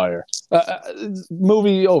into the fire.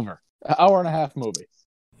 Movie over. Hour and a half movie.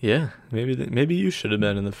 Yeah, maybe you should have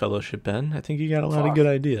been in the Fellowship, Ben. I think you got a lot of good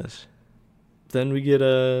ideas. Then we get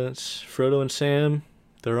Frodo and Sam.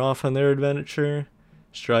 They're off on their adventure.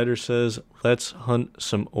 Strider says, "Let's hunt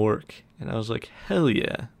some orc." And I was like, hell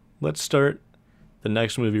yeah. Let's start the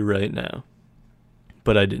next movie right now.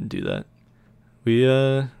 But I didn't do that.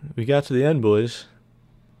 We got to the end, boys.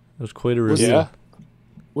 It was quite a review. Yeah.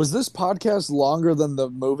 Was this podcast longer than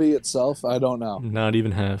the movie itself? I don't know. Not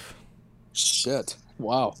even half. Shit.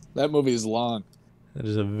 Wow. That movie is long. That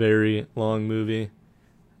is a very long movie.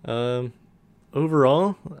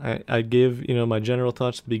 Overall, I gave, my general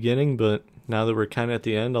thoughts at the beginning, but now that we're kind of at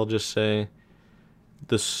the end, I'll just say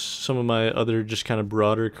some of my other just kind of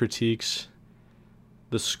broader critiques.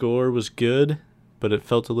 The score was good, but it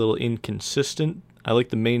felt a little inconsistent. I like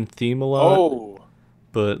the main theme a lot.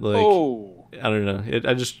 But I don't know.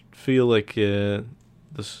 I just feel like there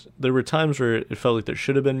were times where it felt like there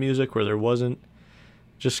should have been music where there wasn't.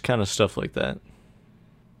 Just kind of stuff like that.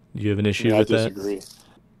 Do you have an issue with that?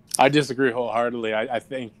 I disagree wholeheartedly. I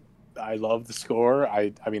think I love the score.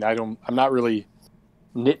 I'm not really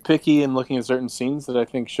nitpicky in looking at certain scenes that I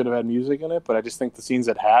think should have had music in it, but I just think the scenes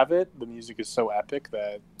that have it, the music is so epic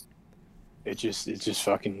that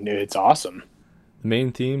it's awesome. The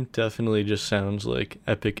main theme definitely just sounds like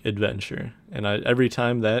epic adventure, and every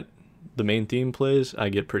time that the main theme plays, I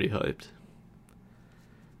get pretty hyped.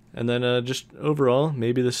 And then just overall,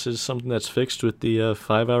 maybe this is something that's fixed with the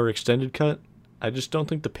 5-hour extended cut. I just don't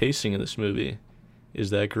think the pacing in this movie is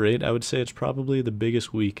that great. I would say it's probably the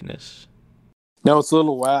biggest weakness. No, it's a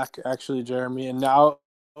little whack, actually, Jeremy. And now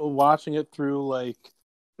watching it through, I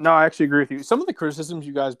actually agree with you. Some of the criticisms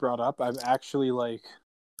you guys brought up, I've actually,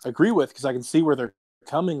 agree with because I can see where they're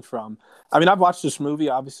coming from. I mean, I've watched this movie,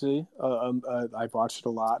 obviously. I've watched it a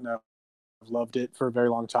lot, and I've loved it for a very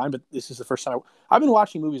long time. But this is the first time I've been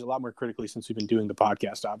watching movies a lot more critically since we've been doing the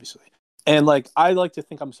podcast, obviously. And, I like to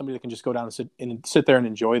think I'm somebody that can just go down and sit there and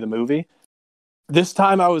enjoy the movie. This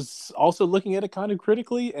time I was also looking at it kind of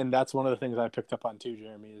critically, and that's one of the things I picked up on too,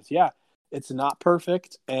 Jeremy, is it's not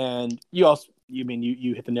perfect, and you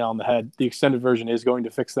hit the nail on the head. The extended version is going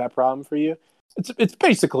to fix that problem for you. It's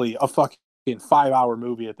basically a fucking 5-hour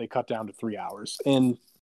movie that they cut down to 3 hours, and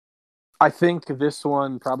I think this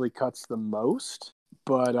one probably cuts the most,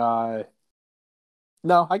 but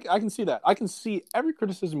no, I can see that. I can see every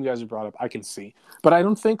criticism you guys have brought up. I can see, but I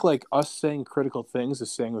don't think us saying critical things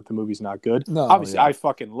is saying that the movie's not good. No, obviously, I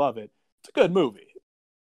fucking love it. It's a good movie.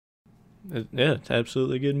 Yeah, it's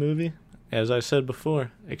absolutely a good movie. As I said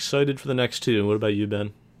before, excited for the next two. What about you,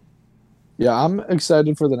 Ben? Yeah, I'm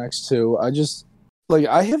excited for the next two.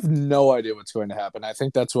 I have no idea what's going to happen. I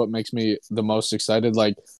think that's what makes me the most excited.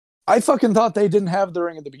 Like, I fucking thought they didn't have the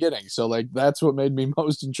ring at the beginning. So, like, that's what made me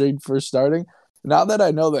most intrigued for starting. Now that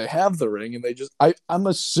I know they have the ring and I'm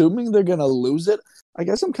assuming they're going to lose it. I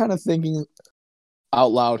guess I'm kind of thinking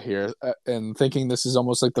out loud here and thinking this is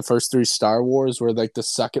almost like the first three Star Wars where, like, the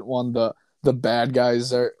second one, the bad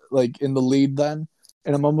guys are, like, in the lead then.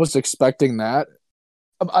 And I'm almost expecting that.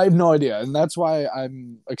 I have no idea, and that's why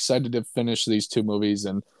I'm excited to finish these two movies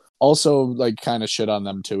and also, like, kind of shit on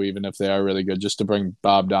them too, even if they are really good, just to bring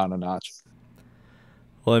Bob down a notch.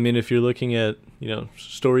 Well, I mean, if you're looking at,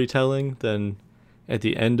 storytelling, then at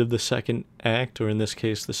the end of the second act, or in this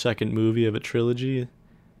case, the second movie of a trilogy,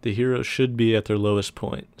 the heroes should be at their lowest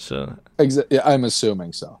point. So, yeah, I'm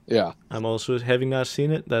assuming so. Yeah, I'm also, having not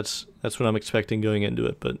seen it, that's what I'm expecting going into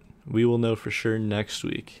it, but we will know for sure next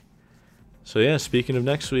week. So yeah, speaking of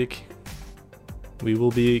next week, we will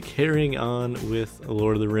be carrying on with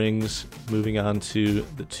Lord of the Rings, moving on to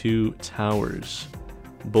The Two Towers.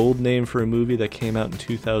 Bold name for a movie that came out in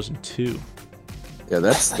 2002. Yeah,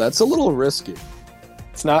 that's a little risky.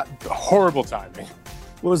 It's not horrible timing.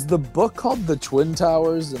 Was the book called The Twin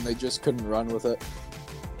Towers and they just couldn't run with it?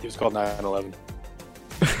 It was called 9/11.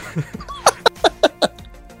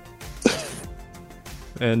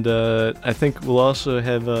 And I think we'll also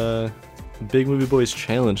have a Big Movie Boys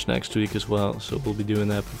Challenge next week as well, so we'll be doing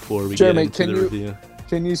that before we Jeremy, get into the review.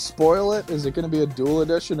 Can you spoil it? Is it going to be a dual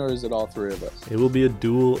edition or is it all three of us? It will be a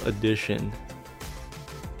dual edition.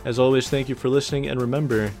 As always, thank you for listening, and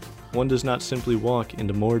remember, one does not simply walk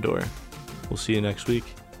into Mordor. We'll see you next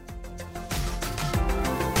week.